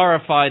even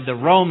horrified the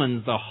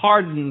Romans, the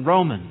hardened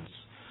Romans,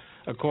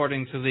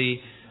 according to the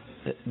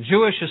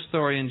Jewish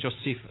historian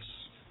Josephus.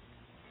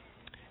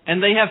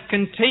 And they have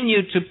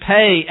continued to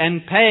pay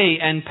and pay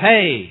and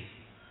pay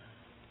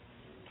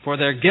for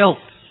their guilt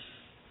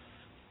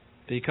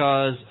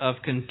because of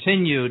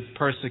continued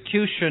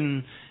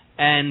persecution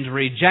and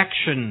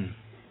rejection,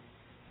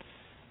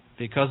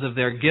 because of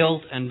their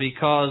guilt and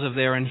because of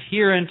their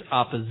inherent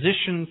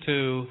opposition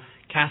to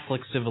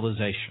Catholic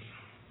civilization.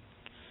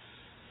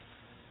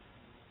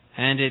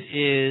 And it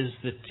is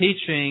the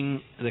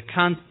teaching, the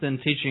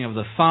constant teaching of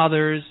the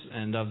Fathers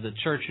and of the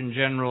Church in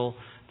general,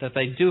 that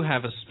they do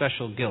have a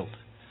special guilt.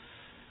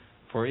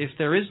 For if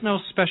there is no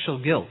special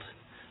guilt,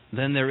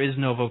 then there is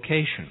no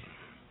vocation.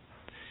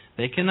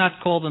 They cannot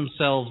call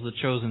themselves the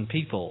chosen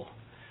people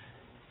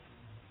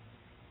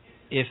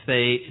if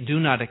they do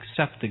not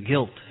accept the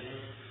guilt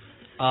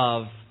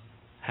of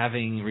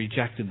having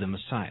rejected the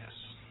Messiah.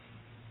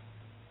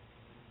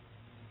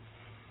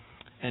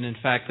 And in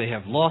fact, they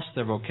have lost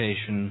their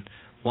vocation.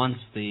 Once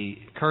the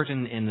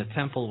curtain in the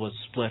temple was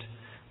split,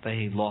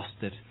 they lost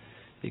it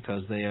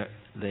because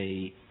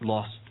they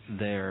lost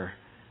their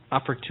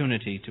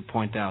opportunity to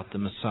point out the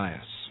Messiah.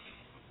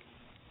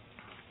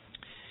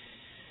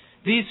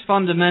 These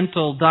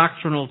fundamental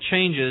doctrinal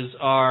changes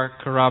are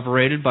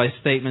corroborated by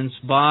statements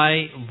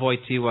by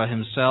Wojtyła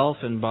himself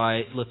and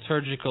by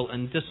liturgical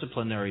and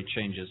disciplinary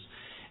changes.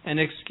 And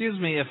excuse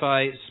me if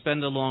I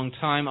spend a long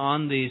time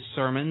on these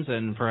sermons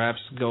and perhaps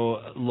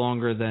go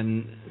longer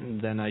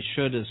than I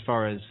should as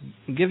far as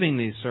giving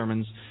these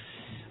sermons,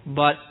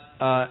 but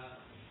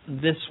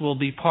this will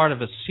be part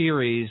of a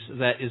series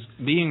that is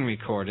being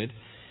recorded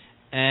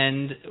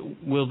and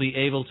will be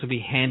able to be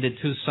handed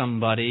to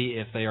somebody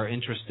if they are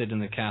interested in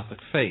the Catholic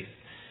faith.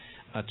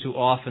 Too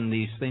often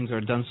these things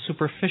are done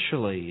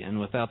superficially and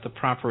without the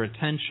proper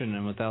attention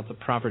and without the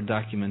proper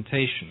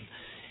documentation.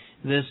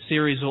 This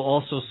series will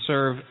also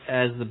serve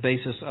as the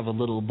basis of a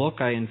little book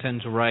I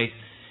intend to write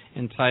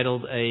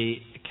entitled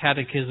A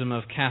Catechism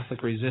of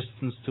Catholic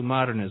Resistance to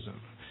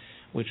Modernism,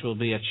 which will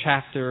be a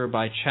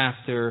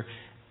chapter-by-chapter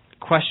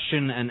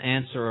question and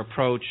answer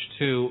approach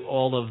to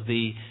all of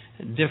the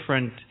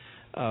different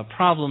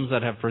problems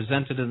that have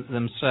presented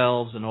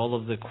themselves and all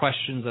of the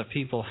questions that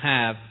people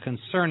have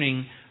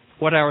concerning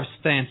what our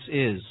stance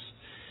is.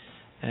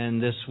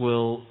 And this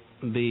will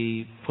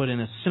be put in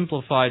a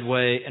simplified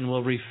way and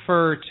will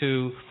refer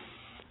to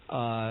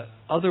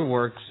other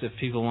works if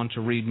people want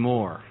to read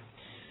more.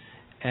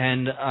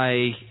 And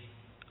I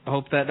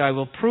hope that I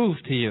will prove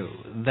to you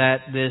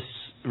that this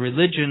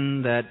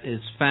religion that is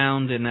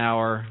found in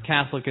our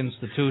Catholic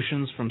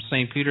institutions, from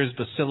St. Peter's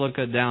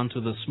Basilica down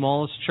to the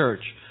smallest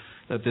church,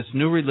 that this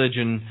new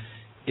religion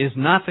is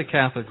not the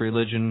Catholic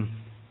religion,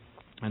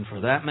 and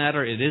for that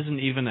matter, it isn't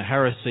even a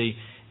heresy,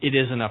 it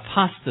is an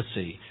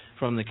apostasy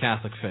from the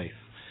Catholic faith.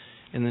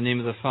 In the name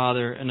of the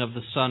Father, and of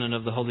the Son, and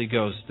of the Holy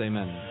Ghost.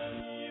 Amen.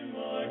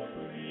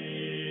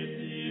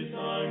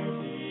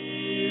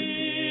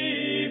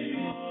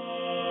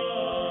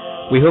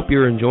 We hope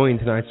you're enjoying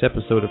tonight's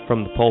episode of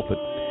From the Pulpit.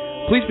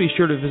 Please be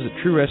sure to visit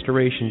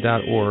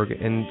TrueRestoration.org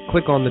and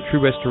click on the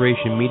True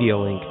Restoration Media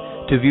link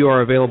to view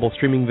our available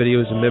streaming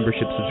videos and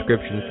membership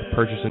subscriptions for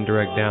purchase and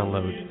direct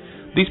download.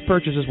 These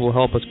purchases will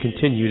help us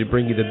continue to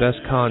bring you the best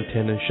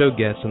content and show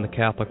guests in the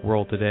Catholic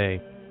world today.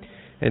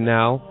 And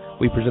now,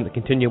 we present the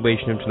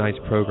continuation of tonight's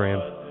program.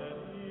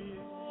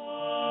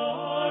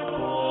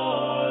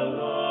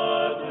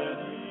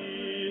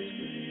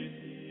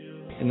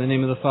 In the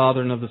name of the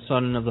Father, and of the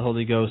Son, and of the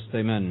Holy Ghost.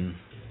 Amen.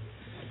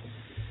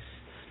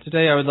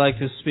 Today I would like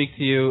to speak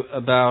to you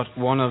about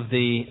one of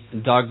the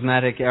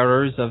dogmatic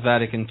errors of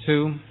Vatican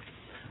II.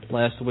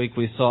 Last week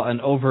we saw an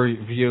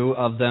overview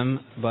of them,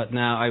 but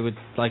now I would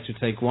like to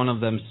take one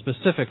of them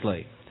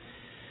specifically.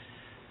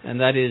 And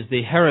that is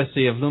the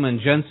heresy of Lumen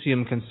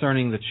Gentium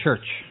concerning the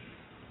Church.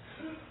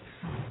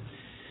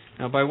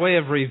 Now, by way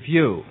of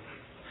review,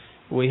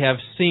 we have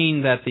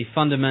seen that the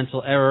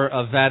fundamental error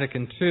of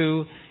Vatican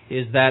II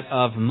is that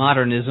of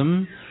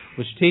modernism,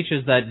 which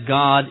teaches that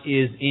God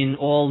is in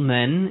all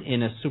men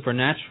in a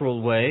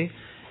supernatural way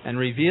and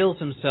reveals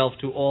himself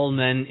to all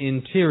men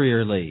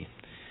interiorly.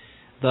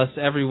 Thus,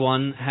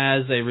 everyone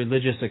has a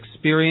religious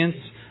experience,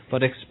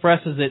 but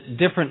expresses it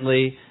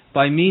differently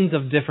by means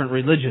of different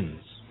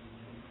religions.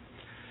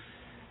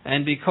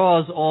 And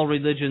because all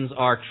religions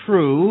are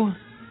true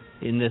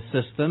in this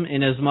system,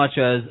 inasmuch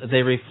as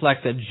they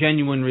reflect a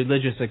genuine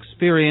religious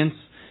experience,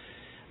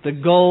 the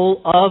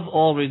goal of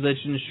all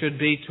religions should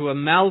be to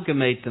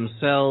amalgamate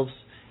themselves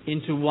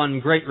into one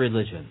great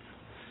religion.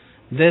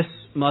 This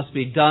must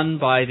be done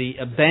by the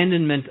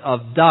abandonment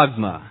of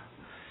dogma.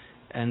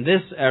 And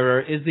this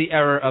error is the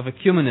error of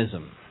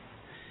ecumenism.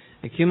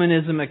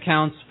 Ecumenism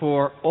accounts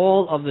for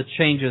all of the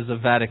changes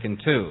of Vatican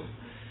II.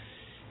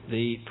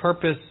 The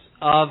purpose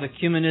of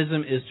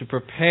ecumenism is to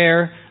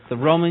prepare the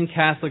Roman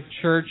Catholic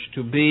Church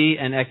to be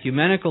an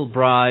ecumenical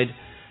bride,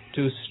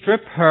 to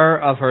strip her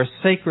of her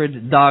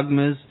sacred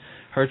dogmas,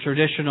 her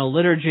traditional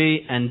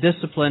liturgy and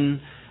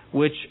discipline,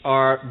 which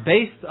are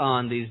based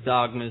on these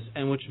dogmas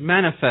and which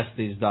manifest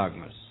these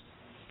dogmas.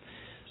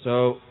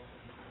 So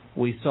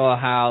we saw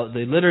how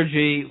the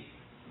liturgy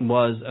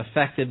was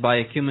affected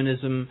by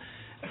ecumenism.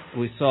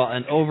 We saw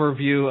an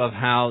overview of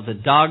how the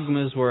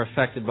dogmas were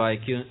affected by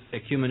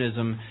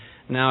ecumenism.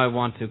 Now I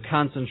want to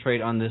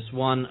concentrate on this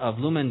one of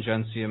Lumen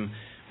Gentium,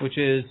 which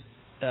is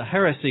a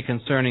heresy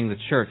concerning the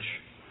Church.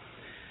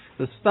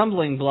 The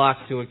stumbling block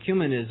to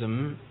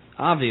ecumenism,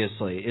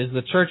 obviously, is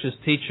the Church's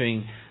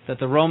teaching that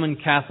the Roman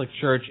Catholic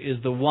Church is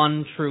the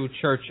one true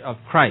Church of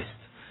Christ,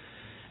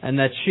 and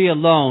that she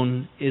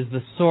alone is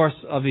the source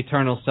of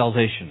eternal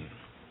salvation.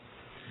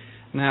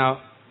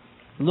 Now,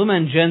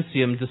 Lumen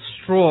Gentium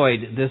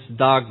destroyed this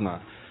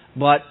dogma,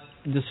 but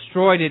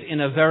destroyed it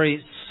in a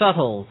very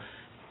subtle,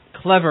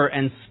 clever,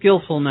 and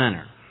skillful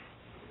manner.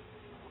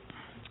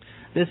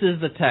 This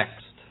is the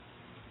text.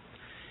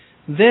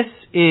 This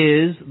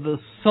is the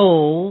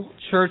sole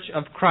Church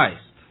of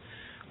Christ,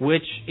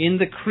 which in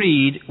the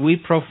Creed we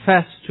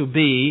profess to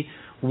be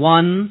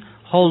one,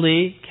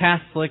 holy,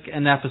 Catholic,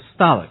 and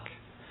apostolic,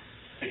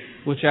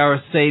 which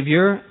our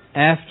Savior,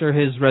 after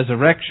his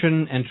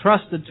resurrection,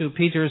 entrusted to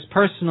Peter's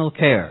personal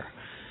care,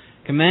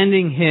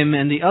 commanding him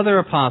and the other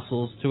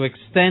apostles to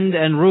extend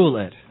and rule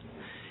it,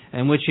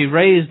 and which he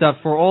raised up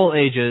for all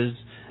ages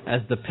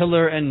as the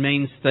pillar and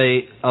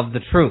mainstay of the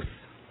truth.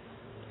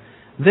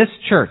 This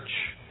Church,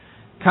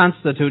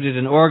 constituted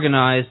and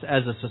organized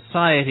as a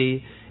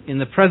society in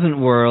the present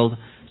world,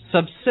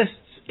 subsists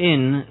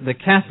in the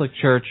Catholic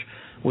Church,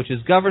 which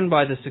is governed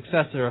by the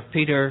successor of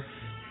Peter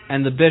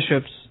and the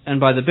bishops, and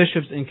by the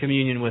bishops in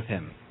communion with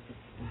him.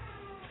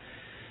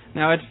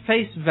 Now, at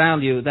face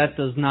value, that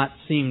does not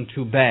seem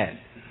too bad.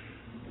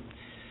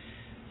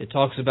 It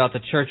talks about the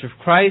Church of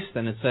Christ,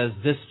 and it says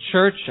this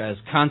church, as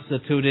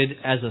constituted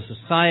as a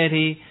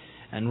society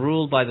and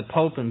ruled by the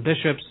Pope and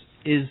bishops,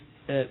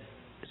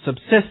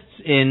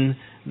 subsists in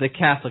the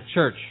Catholic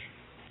Church.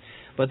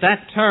 But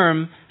that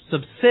term,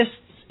 subsists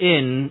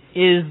in,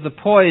 is the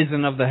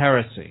poison of the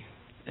heresy,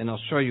 and I'll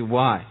show you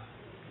why.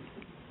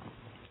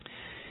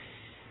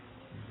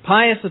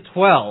 Pius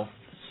XII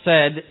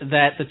said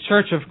that the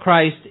Church of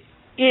Christ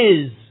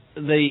is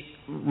the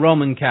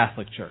Roman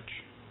Catholic Church.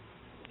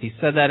 He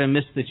said that in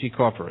Mystici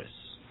Corporis.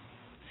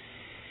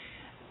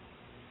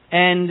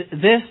 And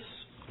this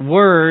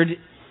word,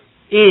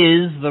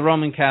 is the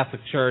Roman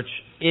Catholic Church,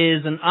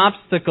 is an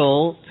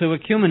obstacle to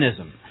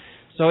ecumenism.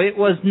 So it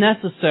was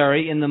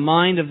necessary in the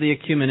mind of the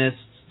ecumenists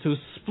to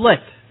split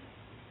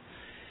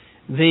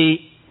the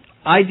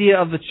idea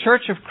of the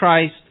Church of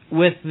Christ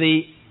with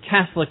the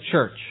Catholic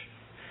Church.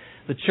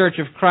 The Church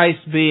of Christ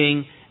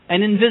being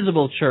an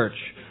invisible church,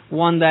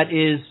 one that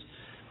is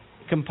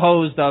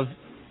composed of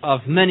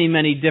many,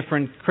 many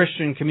different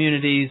Christian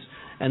communities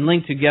and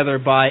linked together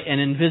by an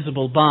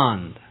invisible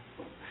bond.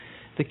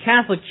 The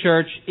Catholic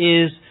Church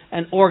is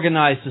an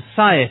organized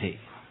society.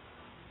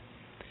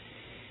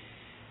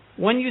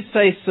 When you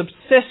say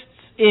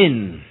subsists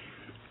in,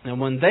 and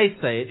when they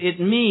say it, it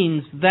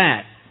means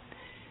that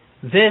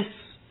this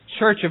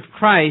Church of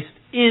Christ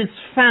is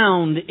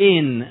found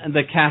in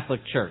the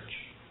Catholic Church.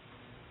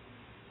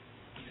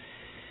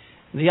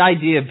 The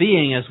idea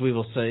being, as we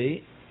will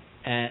see,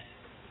 it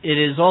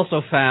is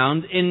also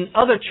found in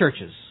other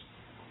churches.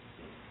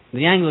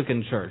 The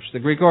Anglican Church, the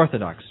Greek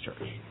Orthodox Church.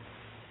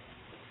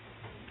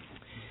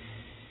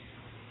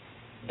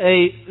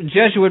 A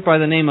Jesuit by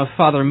the name of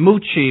Father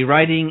Mucci,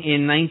 writing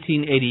in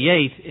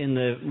 1988 in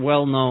the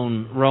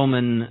well-known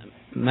Roman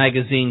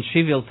magazine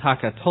Civiltà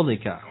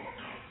Cattolica,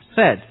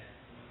 said,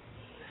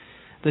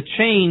 the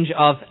change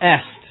of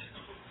est,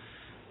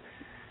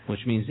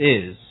 which means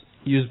is,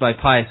 used by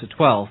Pius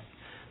XII,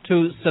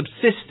 to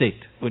subsistit,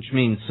 which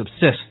means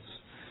subsists,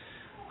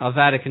 of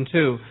Vatican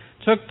II,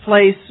 took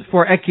place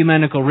for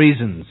ecumenical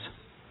reasons.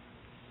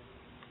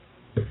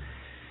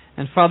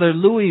 And Father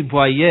Louis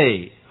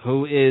Boyer,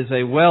 who is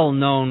a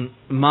well-known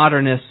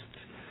modernist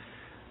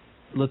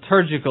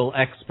liturgical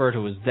expert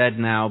who is dead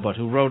now, but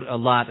who wrote a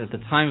lot at the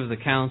time of the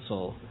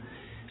council,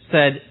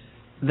 said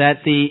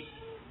that the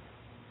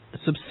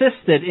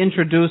subsistit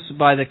introduced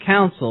by the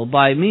council,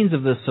 by means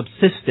of the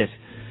subsistit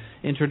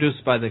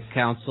introduced by the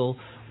council,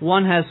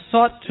 one has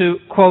sought to,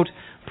 quote,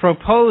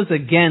 propose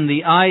again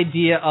the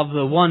idea of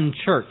the one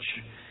church,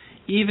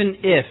 even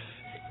if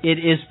it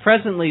is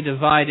presently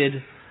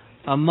divided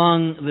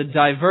among the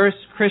diverse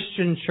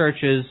Christian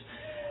churches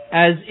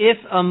as if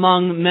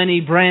among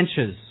many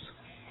branches.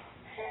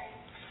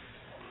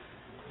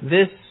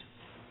 This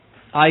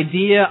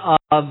idea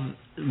of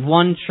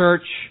one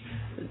church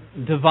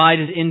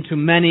divided into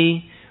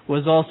many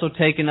was also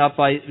taken up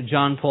by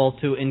John Paul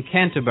II in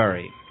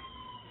Canterbury.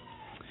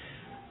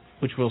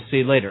 which we'll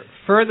see later.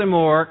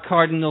 Furthermore,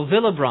 Cardinal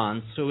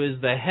Willebrand, who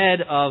is the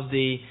head of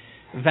the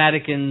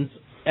Vatican's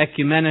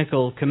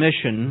Ecumenical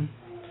Commission,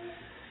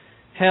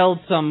 held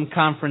some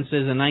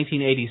conferences in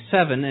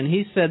 1987, and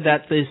he said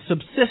that the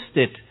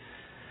subsistit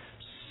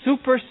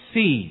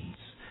supersedes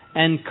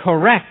and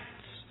corrects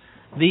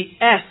the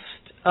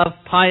est of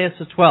Pius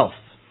XII.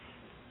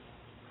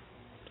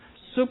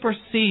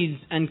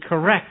 Supersedes and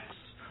corrects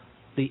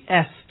the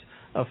est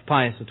of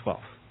Pius XII.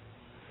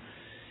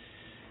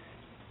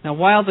 Now,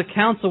 while the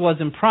council was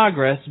in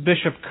progress,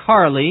 Bishop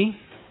Carli,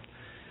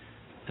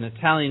 an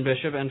Italian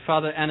bishop, and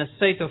Father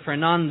Aniceto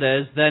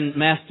Fernandez, then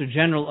Master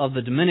General of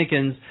the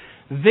Dominicans,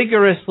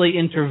 vigorously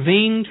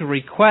intervened to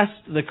request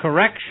the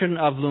correction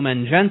of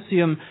Lumen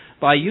Gentium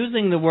by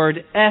using the word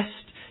est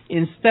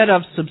instead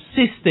of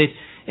subsistit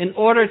in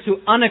order to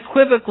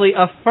unequivocally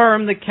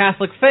affirm the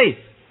Catholic faith,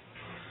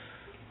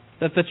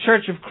 that the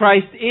Church of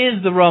Christ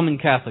is the Roman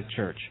Catholic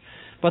Church.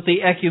 But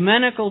the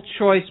ecumenical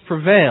choice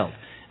prevailed,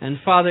 and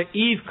Father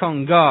Yves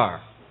Congar,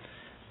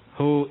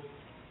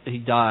 he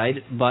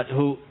died, but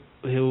who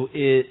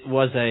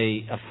was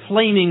a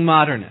flaming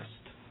modernist,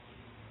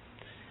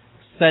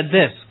 said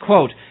this,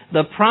 quote,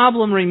 "The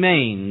problem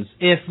remains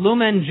if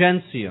Lumen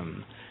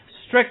Gentium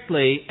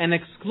strictly and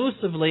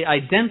exclusively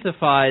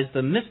identifies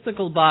the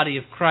mystical body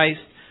of Christ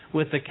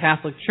with the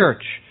Catholic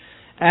Church,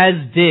 as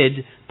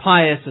did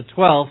Pius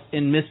XII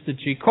in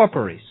Mystici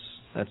Corporis."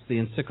 That's the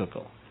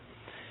encyclical.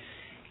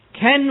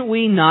 Can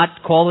we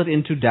not call it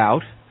into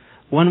doubt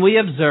when we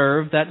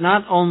observe that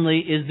not only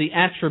is the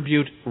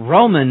attribute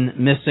Roman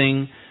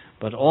missing,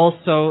 but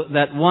also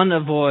that one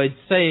avoids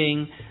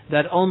saying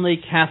that only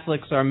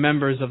Catholics are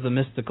members of the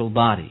mystical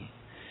body?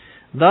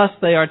 Thus,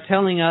 they are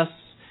telling us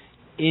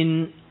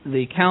in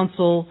the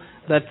council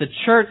that the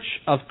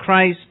Church of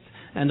Christ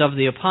and of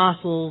the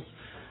Apostles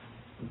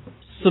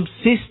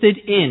subsisted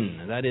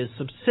in, that is,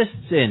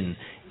 subsists in,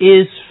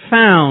 is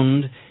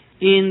found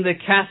in the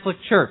Catholic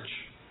Church.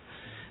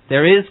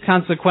 There is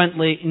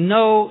consequently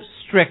no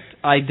strict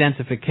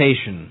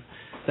identification,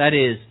 that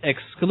is,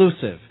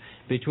 exclusive,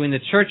 between the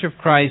Church of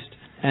Christ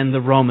and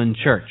the Roman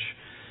Church.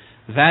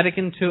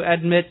 Vatican II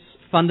admits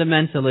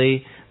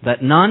fundamentally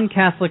that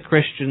non-Catholic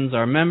Christians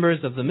are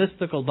members of the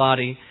mystical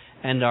body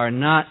and are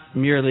not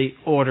merely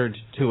ordered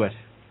to it.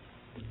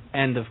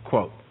 End of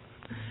quote.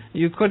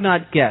 You could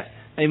not get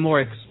a more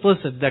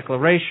explicit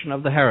declaration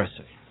of the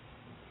heresy.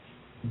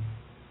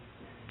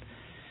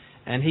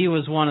 And he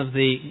was one of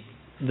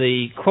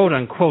the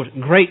quote-unquote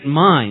great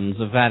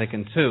minds of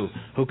Vatican II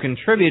who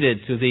contributed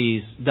to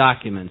these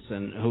documents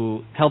and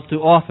who helped to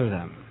author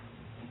them.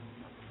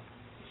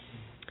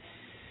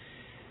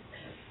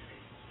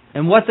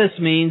 And what this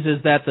means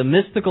is that the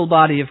mystical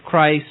body of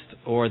Christ,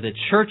 or the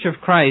Church of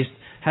Christ,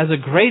 has a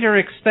greater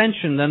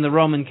extension than the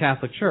Roman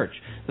Catholic Church.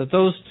 That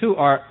those two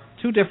are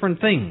two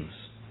different things.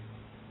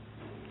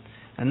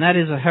 And that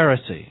is a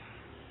heresy.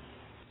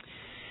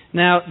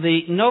 Now,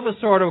 the Novus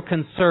Ordo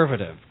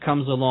conservative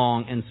comes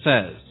along and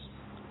says,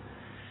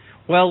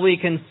 well, we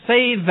can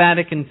save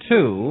Vatican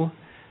II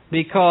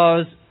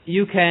because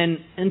you can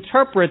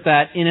interpret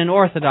that in an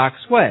orthodox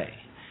way.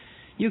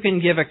 You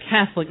can give a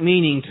Catholic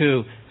meaning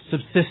to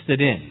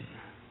subsisted in.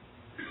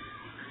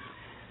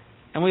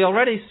 And we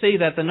already see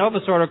that the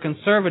Novus Ordo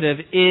conservative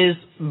is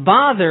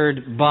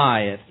bothered by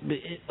it.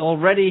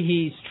 Already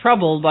he's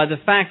troubled by the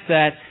fact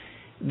that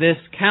this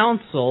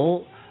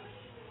council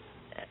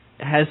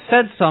has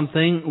said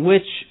something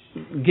which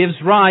gives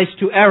rise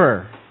to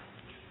error.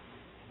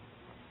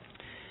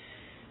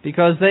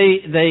 Because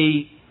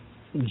they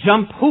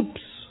jump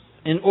hoops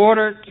in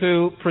order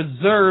to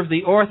preserve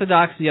the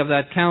orthodoxy of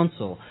that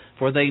council.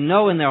 For they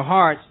know in their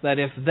hearts that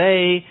if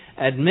they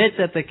admit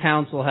that the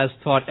council has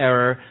taught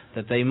error,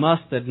 that they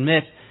must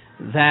admit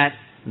that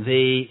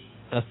the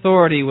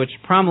authority which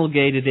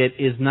promulgated it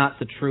is not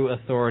the true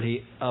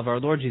authority of our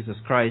Lord Jesus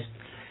Christ,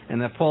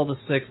 and that Paul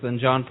VI and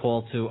John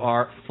Paul II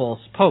are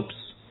false popes.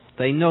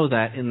 They know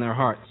that in their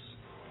hearts.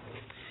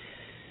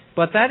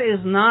 But that is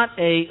not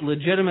a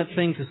legitimate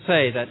thing to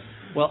say, that,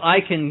 well, I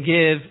can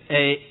give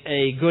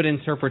a good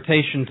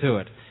interpretation to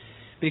it.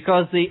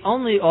 Because the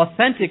only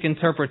authentic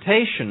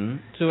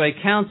interpretation to a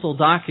council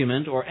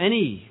document or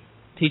any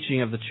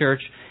teaching of the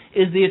Church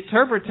is the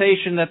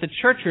interpretation that the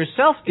Church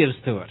herself gives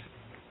to it.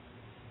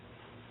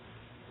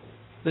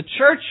 The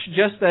Church,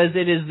 just as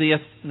it is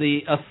the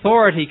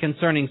authority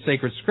concerning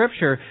sacred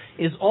Scripture,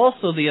 is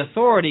also the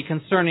authority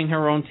concerning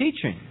her own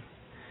teaching.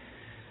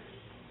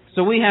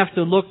 So we have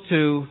to look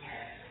to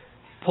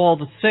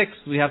Paul VI,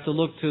 we have to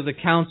look to the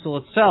council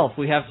itself,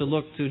 we have to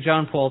look to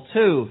John Paul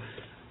II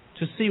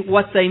to see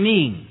what they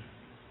mean.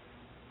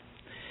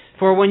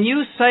 For when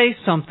you say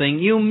something,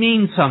 you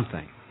mean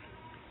something.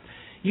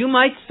 You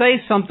might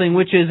say something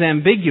which is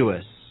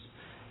ambiguous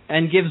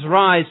and gives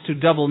rise to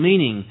double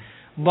meaning,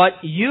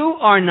 but you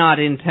are not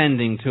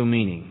intending two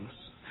meanings.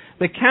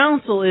 The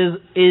council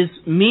is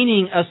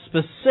meaning a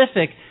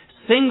specific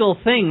single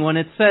thing when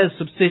it says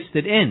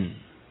subsisted in.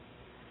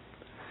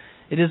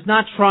 It is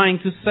not trying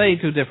to say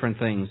two different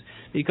things,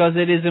 because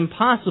it is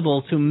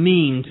impossible to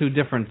mean two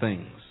different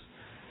things.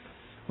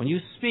 When you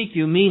speak,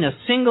 you mean a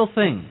single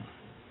thing.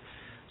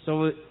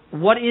 So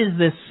what is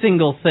this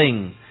single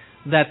thing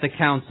that the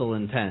council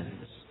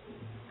intends?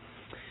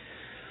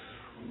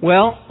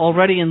 Well,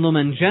 already in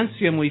Lumen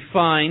Gentium we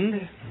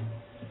find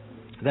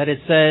that it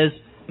says,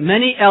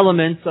 many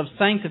elements of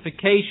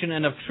sanctification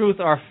and of truth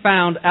are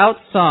found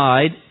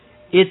outside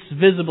its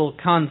visible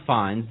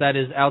confines, that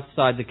is,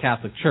 outside the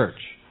Catholic Church.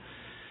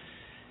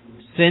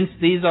 Since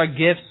these are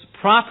gifts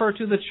proper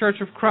to the Church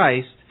of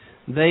Christ,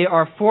 they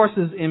are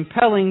forces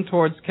impelling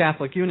towards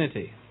Catholic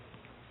unity.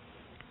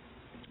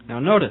 Now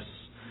notice,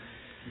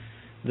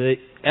 the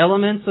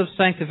elements of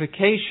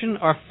sanctification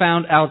are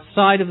found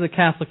outside of the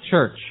Catholic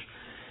Church.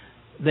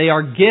 They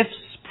are gifts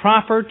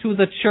proper to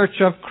the Church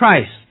of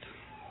Christ.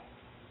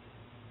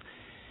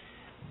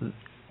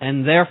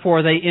 And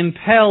therefore they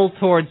impel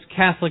towards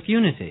Catholic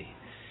unity.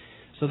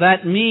 So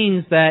that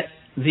means that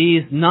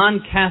these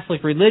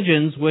non-Catholic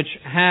religions which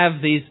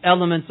have these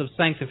elements of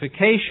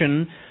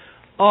sanctification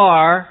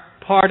are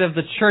part of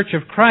the Church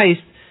of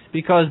Christ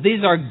because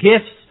these are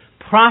gifts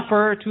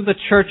proper to the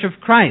Church of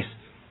Christ.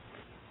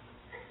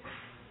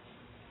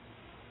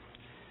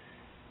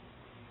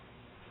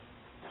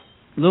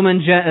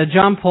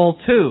 John Paul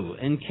II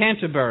in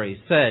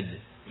Canterbury said,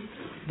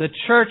 "The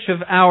Church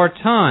of our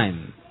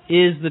time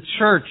is the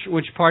Church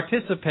which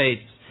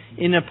participates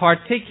in a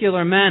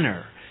particular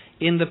manner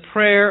in the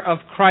prayer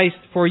of Christ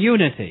for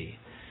unity.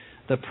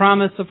 The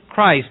promise of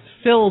Christ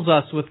fills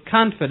us with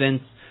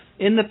confidence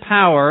in the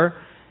power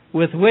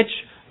with which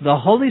the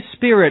Holy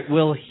Spirit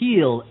will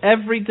heal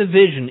every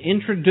division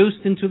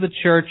introduced into the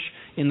Church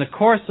in the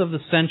course of the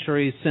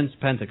centuries since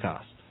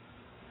Pentecost."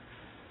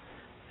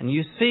 And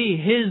you see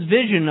his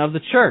vision of the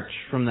Church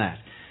from that.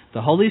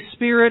 The Holy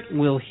Spirit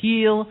will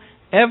heal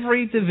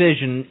every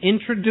division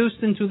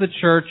introduced into the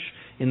Church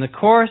in the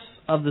course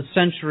of the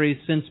centuries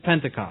since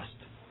Pentecost.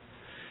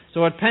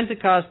 So at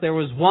Pentecost there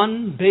was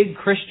one big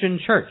Christian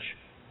church.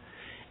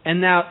 And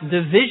now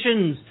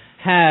divisions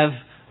have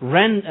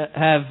rent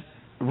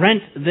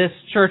this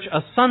church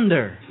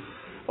asunder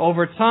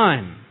over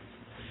time.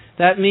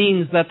 That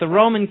means that the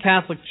Roman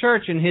Catholic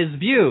Church, in his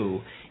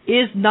view,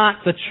 is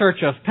not the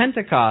Church of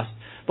Pentecost,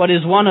 but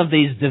is one of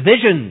these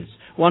divisions,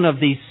 one of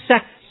these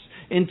sects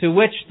into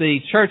which the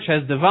Church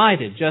has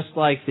divided, just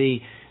like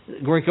the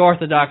Greek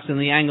Orthodox and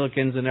the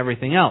Anglicans and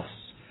everything else.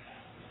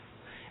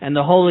 And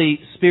the Holy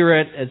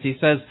Spirit, as he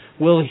says,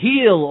 will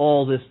heal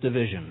all this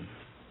division.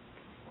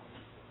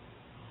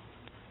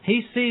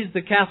 He sees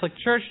the Catholic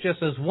Church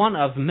just as one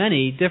of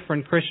many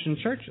different Christian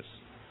churches.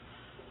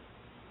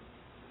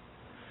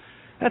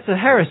 That's a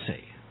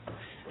heresy.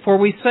 For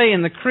we say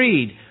in the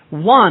Creed,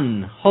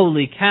 one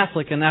holy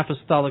Catholic and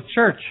Apostolic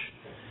Church.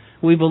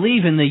 We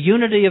believe in the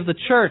unity of the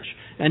Church,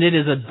 and it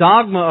is a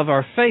dogma of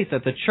our faith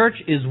that the Church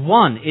is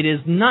one. It is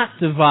not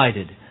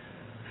divided.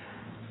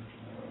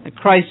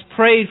 Christ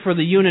prayed for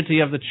the unity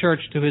of the Church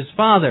to his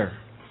Father.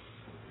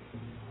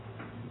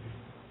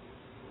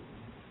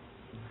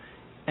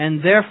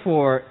 And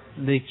therefore,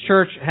 the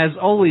Church has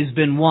always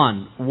been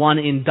one. One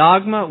in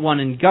dogma, one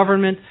in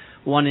government,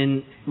 one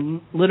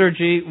in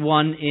liturgy,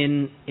 one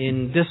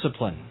in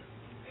discipline.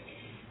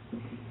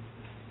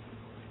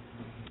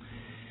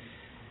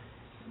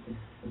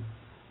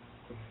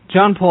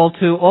 John Paul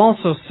II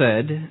also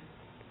said,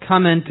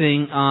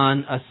 commenting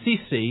on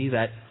Assisi,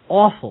 that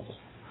awful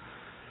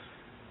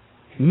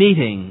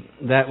meeting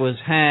that was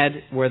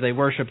had where they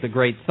worshipped the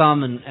Great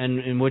Thumb and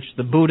in which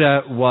the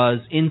Buddha was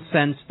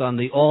incensed on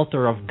the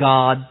altar of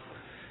God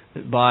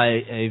by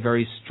a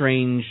very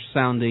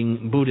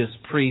strange-sounding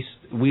Buddhist priest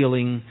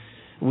wielding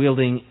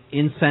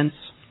incense.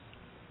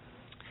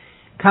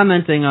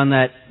 Commenting on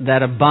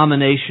that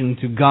abomination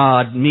to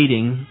God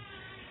meeting,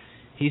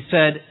 he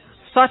said,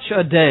 "Such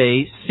a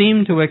day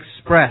seemed to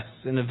express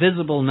in a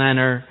visible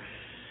manner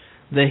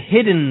the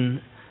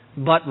hidden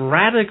but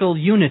radical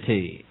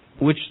unity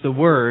which the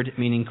Word,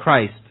 meaning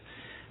Christ,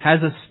 has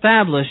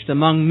established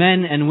among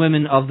men and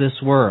women of this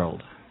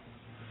world."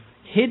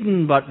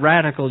 Hidden but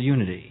radical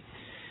unity.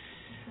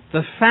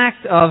 The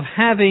fact of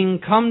having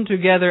come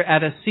together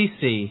at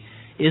Assisi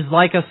is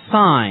like a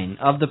sign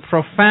of the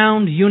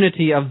profound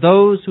unity of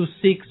those who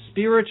seek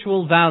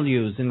spiritual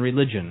values in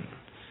religion.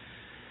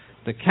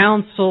 The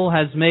Council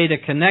has made a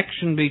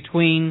connection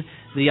between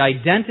the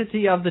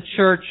identity of the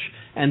Church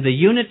and the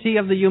unity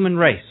of the human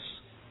race.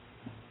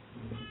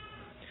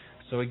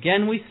 So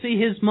again we see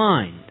his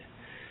mind,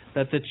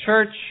 that the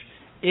Church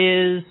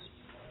is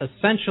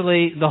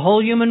essentially the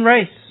whole human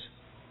race.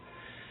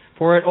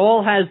 For it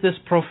all has this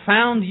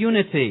profound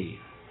unity,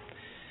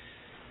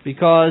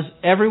 because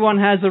everyone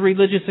has a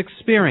religious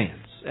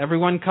experience.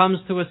 Everyone comes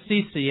to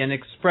Assisi and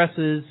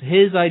expresses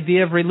his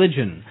idea of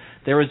religion.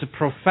 There is a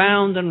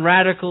profound and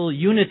radical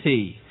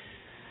unity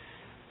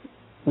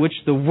which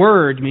the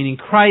Word, meaning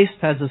Christ,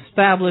 has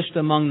established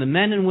among the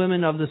men and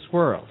women of this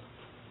world.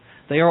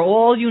 They are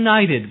all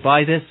united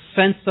by this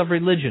sense of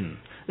religion.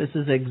 This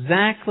is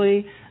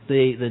exactly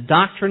the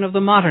doctrine of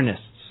the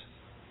modernists.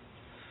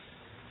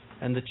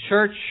 And the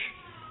Church,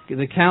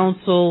 the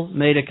Council,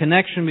 made a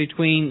connection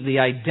between the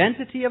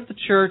identity of the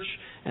Church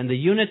and the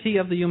unity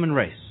of the human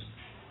race.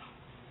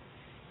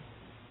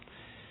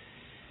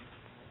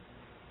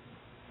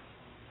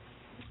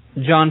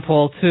 John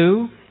Paul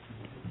II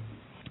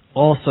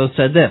also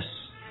said this: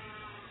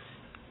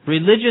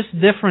 religious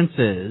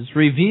differences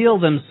reveal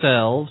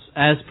themselves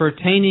as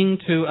pertaining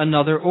to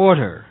another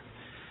order.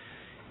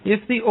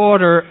 If the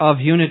order of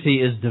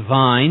unity is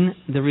divine,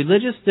 the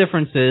religious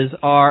differences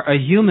are a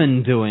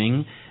human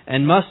doing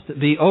and must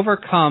be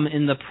overcome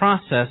in the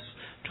process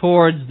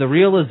towards the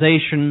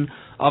realization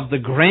of the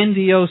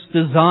grandiose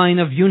design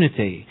of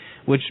unity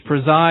which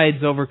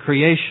presides over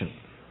creation.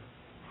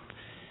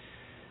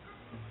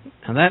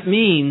 And that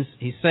means,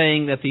 he's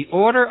saying, that the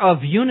order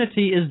of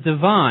unity is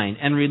divine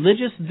and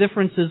religious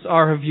differences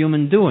are of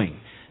human doing.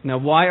 Now,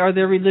 why are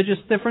there religious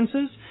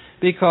differences?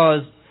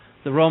 Because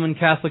the Roman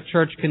Catholic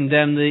Church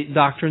condemned the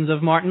doctrines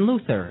of Martin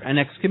Luther and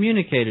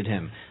excommunicated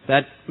him.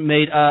 That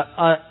made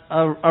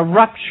a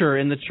rupture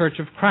in the Church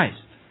of Christ.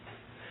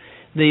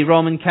 The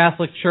Roman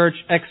Catholic Church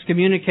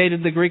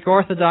excommunicated the Greek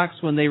Orthodox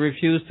when they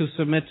refused to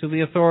submit to the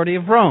authority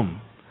of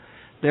Rome.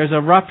 There's a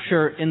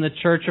rupture in the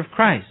Church of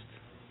Christ.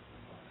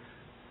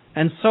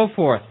 And so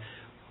forth.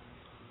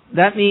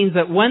 That means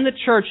that when the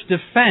Church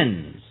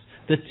defends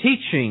the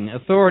teaching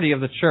authority of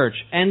the Church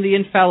and the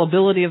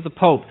infallibility of the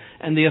Pope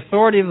and the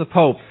authority of the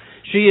Pope,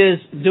 she is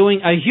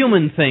doing a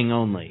human thing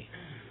only.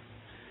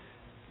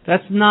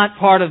 That's not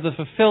part of the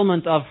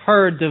fulfillment of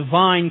her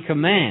divine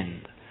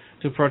command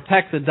to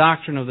protect the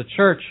doctrine of the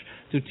Church,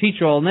 to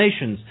teach all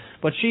nations.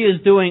 But she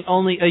is doing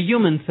only a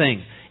human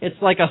thing.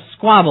 It's like a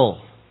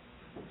squabble.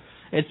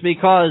 It's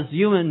because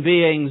human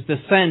beings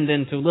descend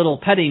into little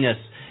pettiness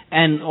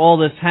and all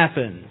this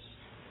happens.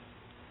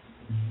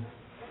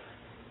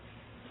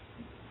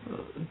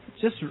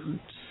 Just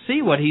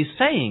see what he's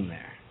saying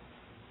there.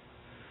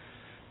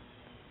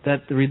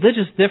 That the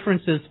religious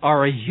differences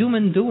are a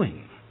human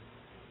doing.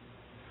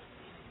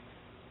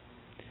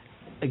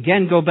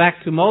 Again, go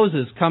back to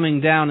Moses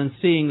coming down and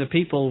seeing the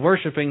people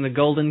worshiping the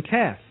golden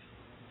calf.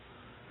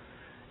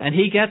 And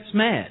he gets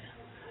mad.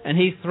 And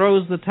he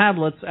throws the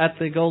tablets at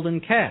the golden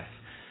calf.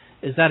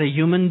 Is that a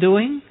human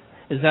doing?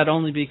 Is that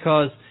only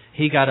because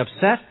he got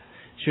upset?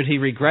 Should he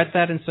regret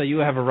that and say, you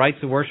have a right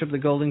to worship the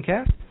golden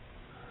calf?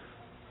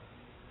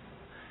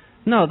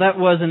 No, that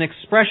was an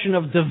expression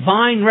of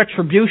divine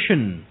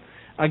retribution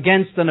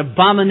against an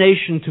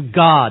abomination to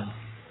God.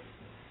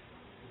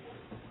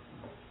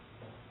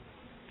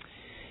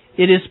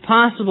 It is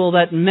possible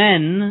that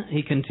men,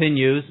 he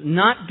continues,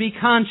 not be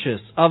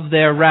conscious of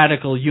their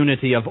radical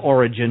unity of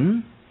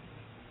origin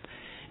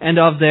and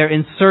of their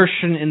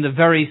insertion in the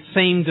very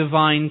same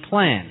divine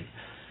plan.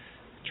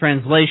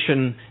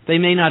 Translation, they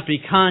may not be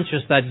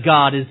conscious that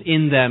God is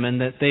in them and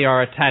that they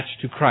are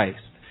attached to Christ.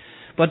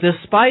 But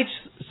despite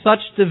such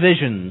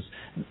divisions,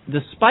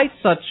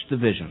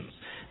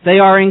 they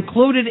are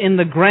included in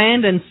the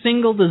grand and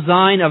single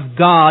design of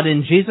God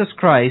in Jesus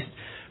Christ,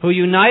 who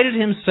united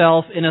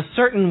himself in a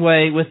certain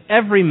way with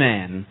every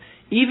man,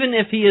 even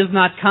if he is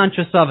not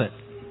conscious of it.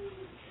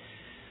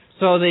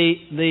 So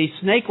the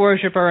snake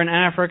worshipper in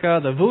Africa,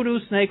 the voodoo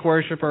snake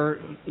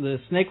worshipper, the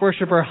snake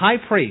worshipper high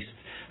priest,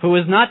 who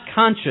is not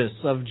conscious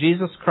of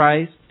Jesus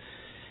Christ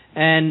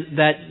and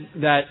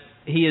that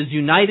he is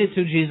united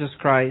to Jesus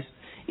Christ,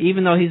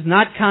 even though he's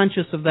not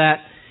conscious of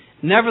that,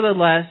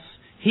 nevertheless,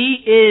 he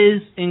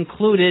is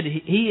included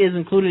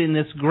in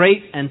this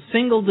great and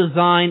single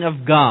design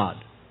of God.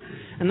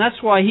 And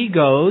that's why he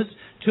goes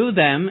to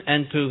them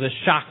and to the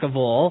shock of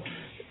all,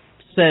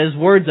 says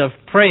words of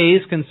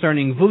praise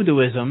concerning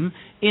voodooism,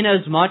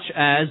 inasmuch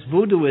as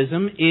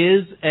voodooism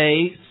is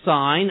a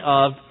sign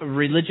of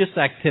religious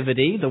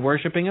activity. The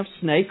worshipping of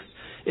snakes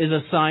is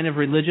a sign of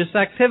religious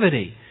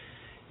activity.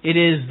 It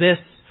is this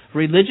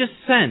religious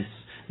sense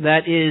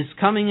that is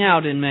coming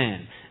out in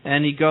man.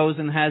 And he goes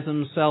and has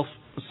himself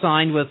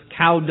signed with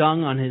cow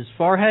dung on his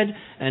forehead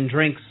and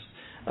drinks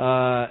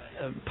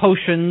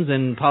potions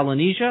in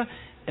Polynesia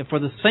for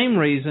the same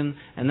reason,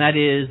 and that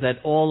is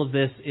that all of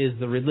this is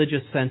the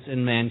religious sense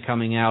in man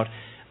coming out.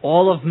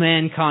 All of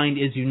mankind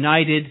is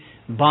united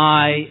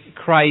by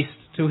Christ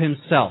to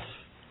himself.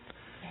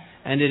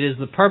 And it is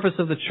the purpose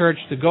of the church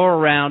to go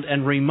around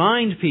and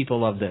remind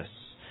people of this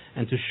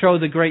and to show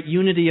the great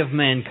unity of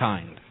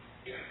mankind.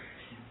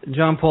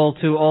 John Paul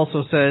II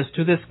also says,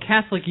 to this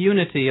Catholic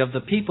unity of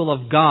the people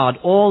of God,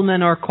 all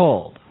men are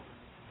called.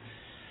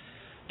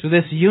 To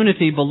this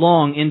unity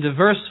belong in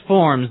diverse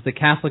forms the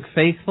Catholic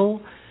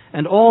faithful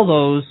and all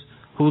those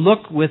who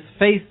look with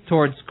faith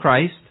towards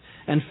Christ,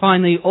 and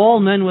finally all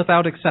men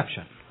without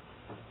exception.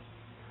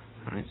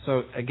 All right,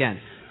 so again,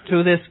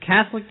 to this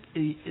Catholic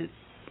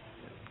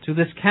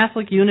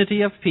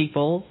unity of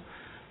people,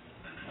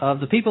 of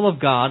the people of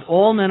God,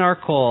 all men are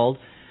called.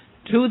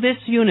 To this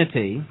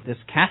unity, this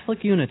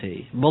Catholic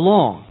unity,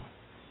 belong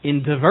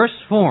in diverse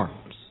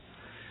forms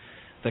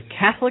the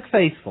Catholic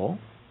faithful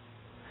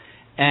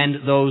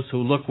and those who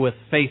look with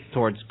faith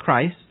towards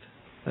Christ,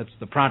 that's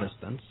the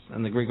Protestants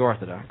and the Greek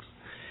Orthodox,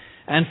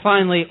 and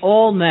finally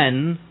all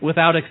men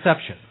without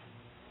exception.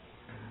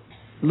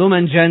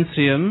 Lumen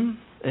Gentium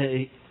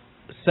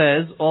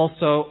says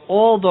also,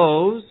 all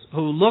those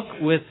who look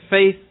with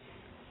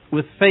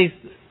faith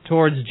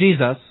towards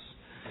Jesus,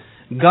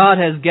 God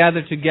has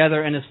gathered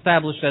together and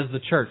established as the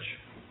church.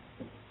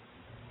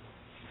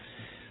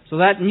 So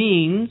that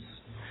means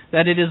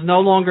that it is no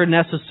longer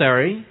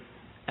necessary,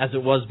 as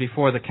it was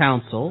before the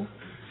council,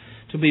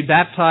 to be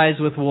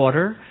baptized with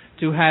water,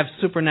 to have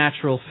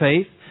supernatural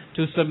faith,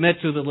 to submit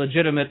to the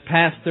legitimate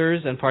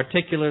pastors and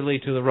particularly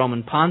to the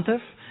Roman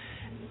pontiff,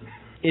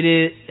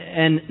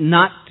 and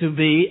not to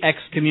be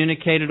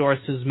excommunicated or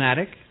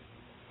schismatic.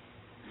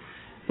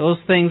 Those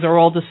things are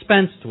all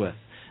dispensed with,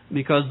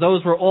 because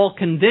those were all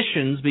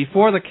conditions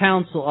before the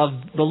council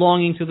of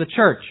belonging to the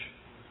church.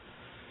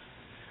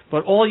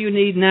 But all you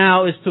need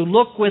now is to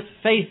look with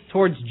faith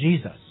towards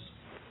Jesus.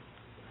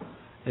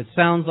 It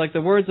sounds like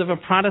the words of a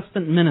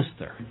Protestant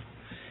minister.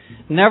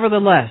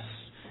 Nevertheless,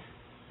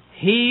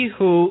 he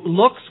who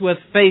looks with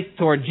faith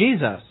toward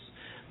Jesus,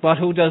 but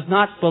who does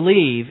not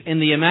believe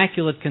in the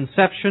Immaculate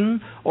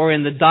Conception or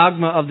in the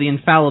dogma of the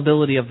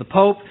infallibility of the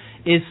Pope,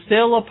 is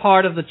still a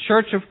part of the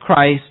Church of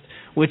Christ,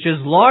 which is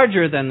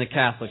larger than the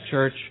Catholic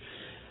Church.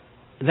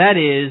 That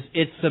is,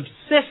 it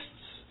subsists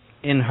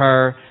in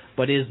her,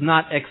 but is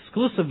not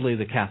exclusively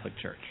the Catholic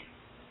Church.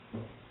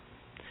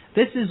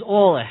 This is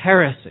all a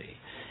heresy.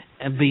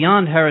 And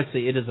beyond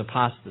heresy, it is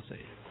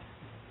apostasy.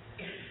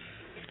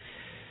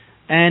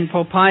 And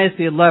Pope Pius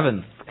XI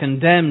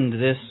condemned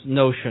this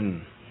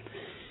notion.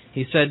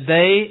 He said,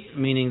 they,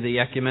 meaning the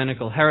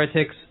ecumenical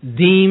heretics,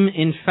 deem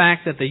in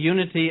fact that the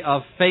unity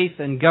of faith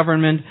and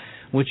government,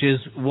 which is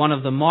one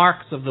of the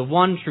marks of the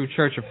one true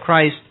Church of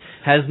Christ,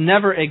 has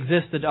never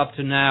existed up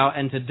to now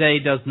and today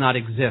does not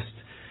exist.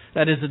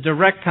 That is a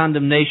direct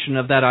condemnation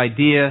of that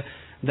idea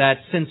that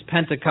since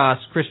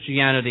Pentecost,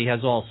 Christianity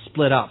has all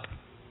split up.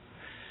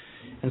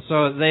 And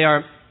so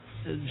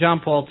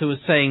John Paul II is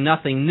saying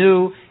nothing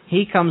new.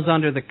 He comes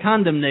under the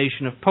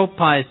condemnation of Pope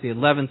Pius XI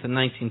in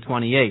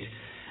 1928.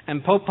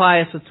 And Pope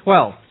Pius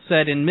XII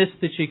said in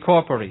Mystici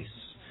Corporis,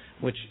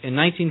 which in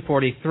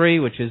 1943,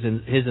 which is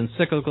in his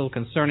encyclical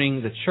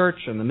concerning the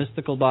Church and the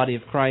mystical body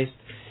of Christ,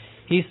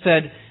 he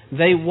said,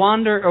 they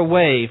wander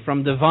away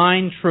from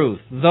divine truth,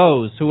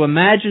 those who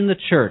imagine the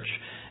Church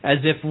as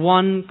if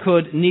one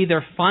could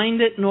neither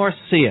find it nor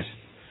see it,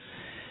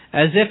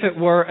 as if it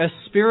were a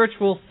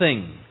spiritual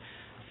thing,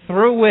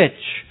 through which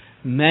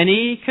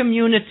many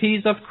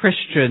communities of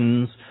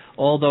Christians,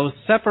 although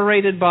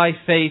separated by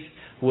faith,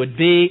 would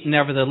be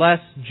nevertheless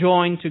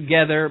joined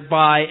together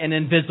by an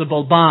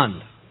invisible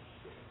bond.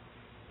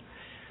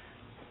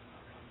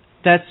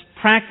 That's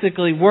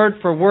practically word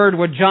for word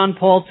what John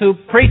Paul II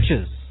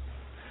preaches.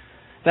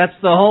 That's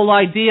the whole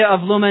idea of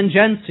Lumen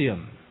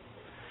Gentium,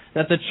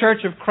 that the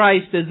Church of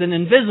Christ is an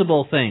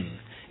invisible thing.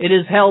 It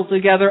is held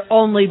together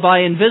only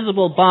by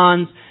invisible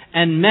bonds,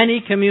 and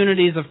many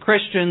communities of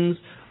Christians,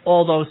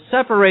 although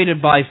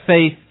separated by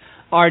faith,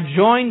 are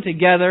joined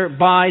together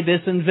by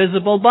this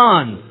invisible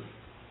bond.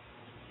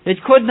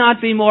 It could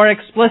not be more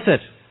explicit.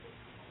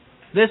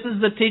 This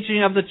is the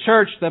teaching of the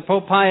Church that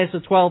Pope Pius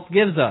XII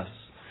gives us.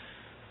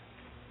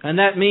 And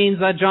that means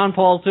that John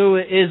Paul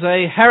II is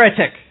a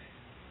heretic.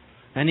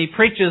 And he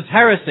preaches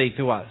heresy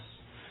to us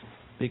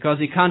because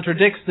he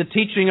contradicts the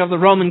teaching of the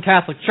Roman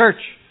Catholic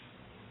Church.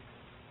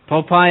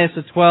 Pope Pius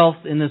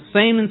XII in the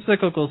same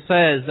encyclical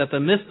says that the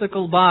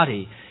mystical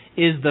body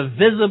is the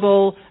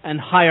visible and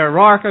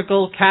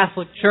hierarchical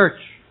Catholic Church,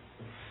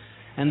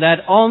 and that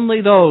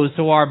only those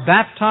who are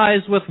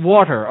baptized with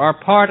water are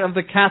part of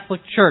the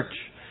Catholic Church,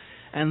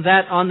 and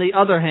that, on the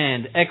other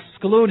hand,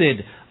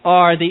 excluded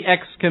are the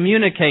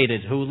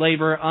excommunicated who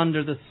labor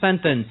under the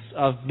sentence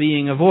of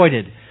being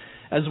avoided,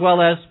 as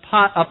well as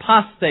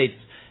apostates,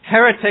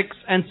 heretics,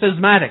 and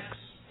schismatics.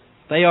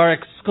 They are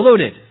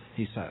excluded,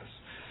 he says.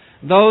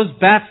 Those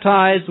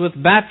baptized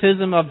with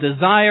baptism of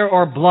desire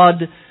or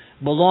blood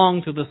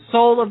belong to the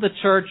soul of the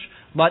Church,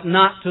 but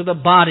not to the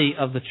body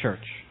of the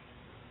Church.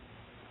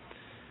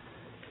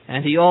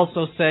 And he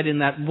also said in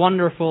that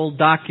wonderful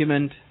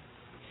document,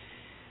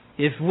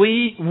 if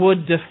we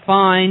would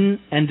define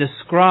and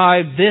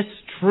describe this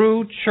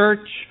true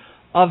Church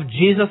of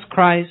Jesus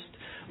Christ,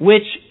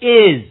 which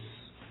is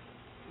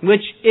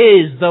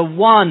the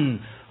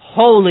one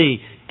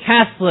holy,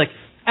 Catholic,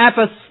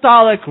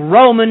 apostolic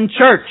Roman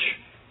Church,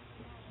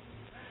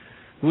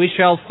 we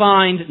shall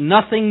find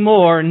nothing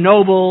more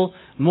noble,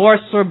 more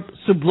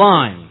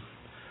sublime,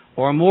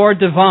 or more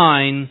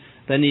divine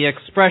than the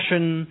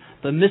expression,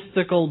 the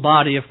mystical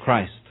body of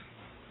Christ.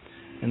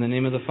 In the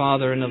name of the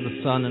Father, and of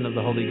the Son, and of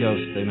the Holy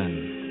Ghost.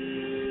 Amen.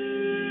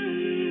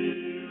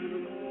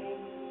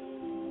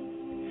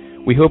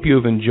 We hope you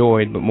have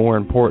enjoyed, but more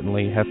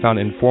importantly, have found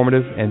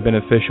informative and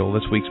beneficial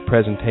this week's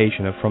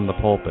presentation of From the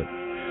Pulpit.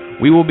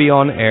 We will be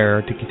on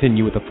air to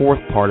continue with the fourth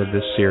part of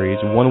this series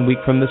 1 week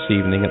from this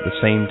evening at the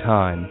same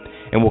time,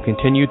 and will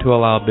continue to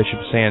allow Bishop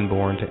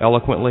Sanborn to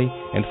eloquently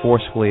and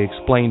forcefully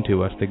explain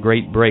to us the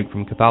great break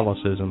from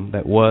Catholicism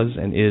that was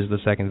and is the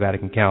Second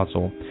Vatican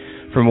Council.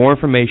 For more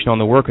information on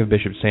the work of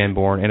Bishop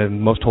Sanborn and of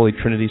Most Holy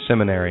Trinity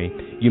Seminary,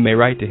 you may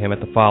write to him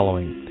at the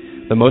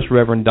following: The Most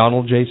Reverend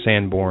Donald J.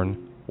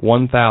 Sanborn,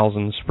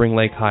 1000 Spring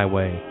Lake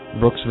Highway,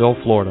 Brooksville,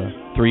 Florida,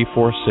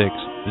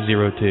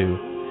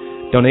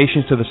 34602.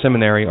 Donations to the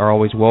seminary are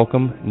always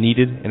welcome,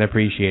 needed, and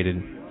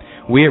appreciated.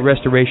 We at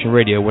Restoration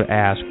Radio would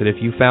ask that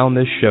if you found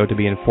this show to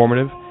be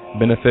informative,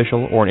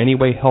 beneficial, or in any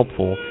way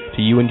helpful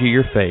to you and to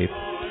your faith,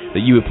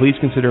 that you would please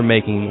consider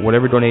making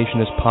whatever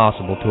donation is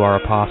possible to our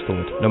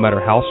apostolate, no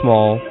matter how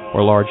small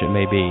or large it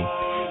may be.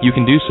 You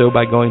can do so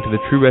by going to the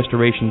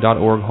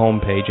TrueRestoration.org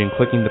homepage and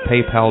clicking the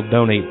PayPal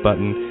Donate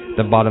button at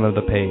the bottom of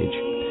the page.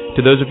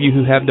 To those of you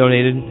who have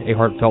donated, a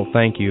heartfelt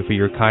thank you for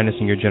your kindness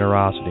and your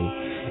generosity.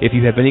 If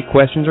you have any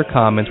questions or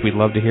comments, we'd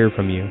love to hear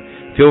from you.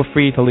 Feel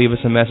free to leave us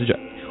a message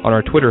on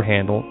our Twitter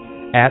handle,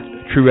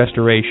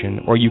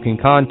 @TrueRestoration, or you can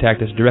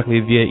contact us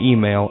directly via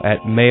email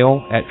at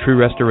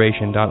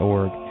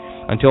mail@TrueRestoration.org.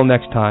 Until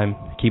next time,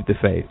 keep the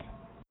faith.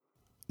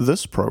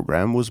 This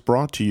program was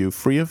brought to you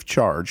free of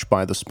charge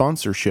by the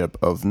sponsorship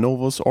of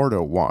Novus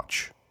Ordo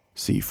Watch.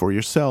 See for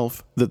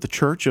yourself that the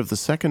Church of the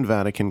Second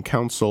Vatican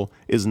Council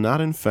is not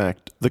in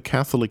fact the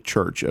Catholic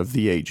Church of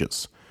the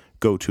ages.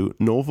 Go to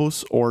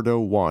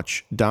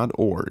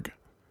novusordowatch.org.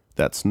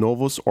 That's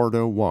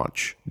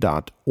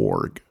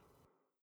novusordowatch.org.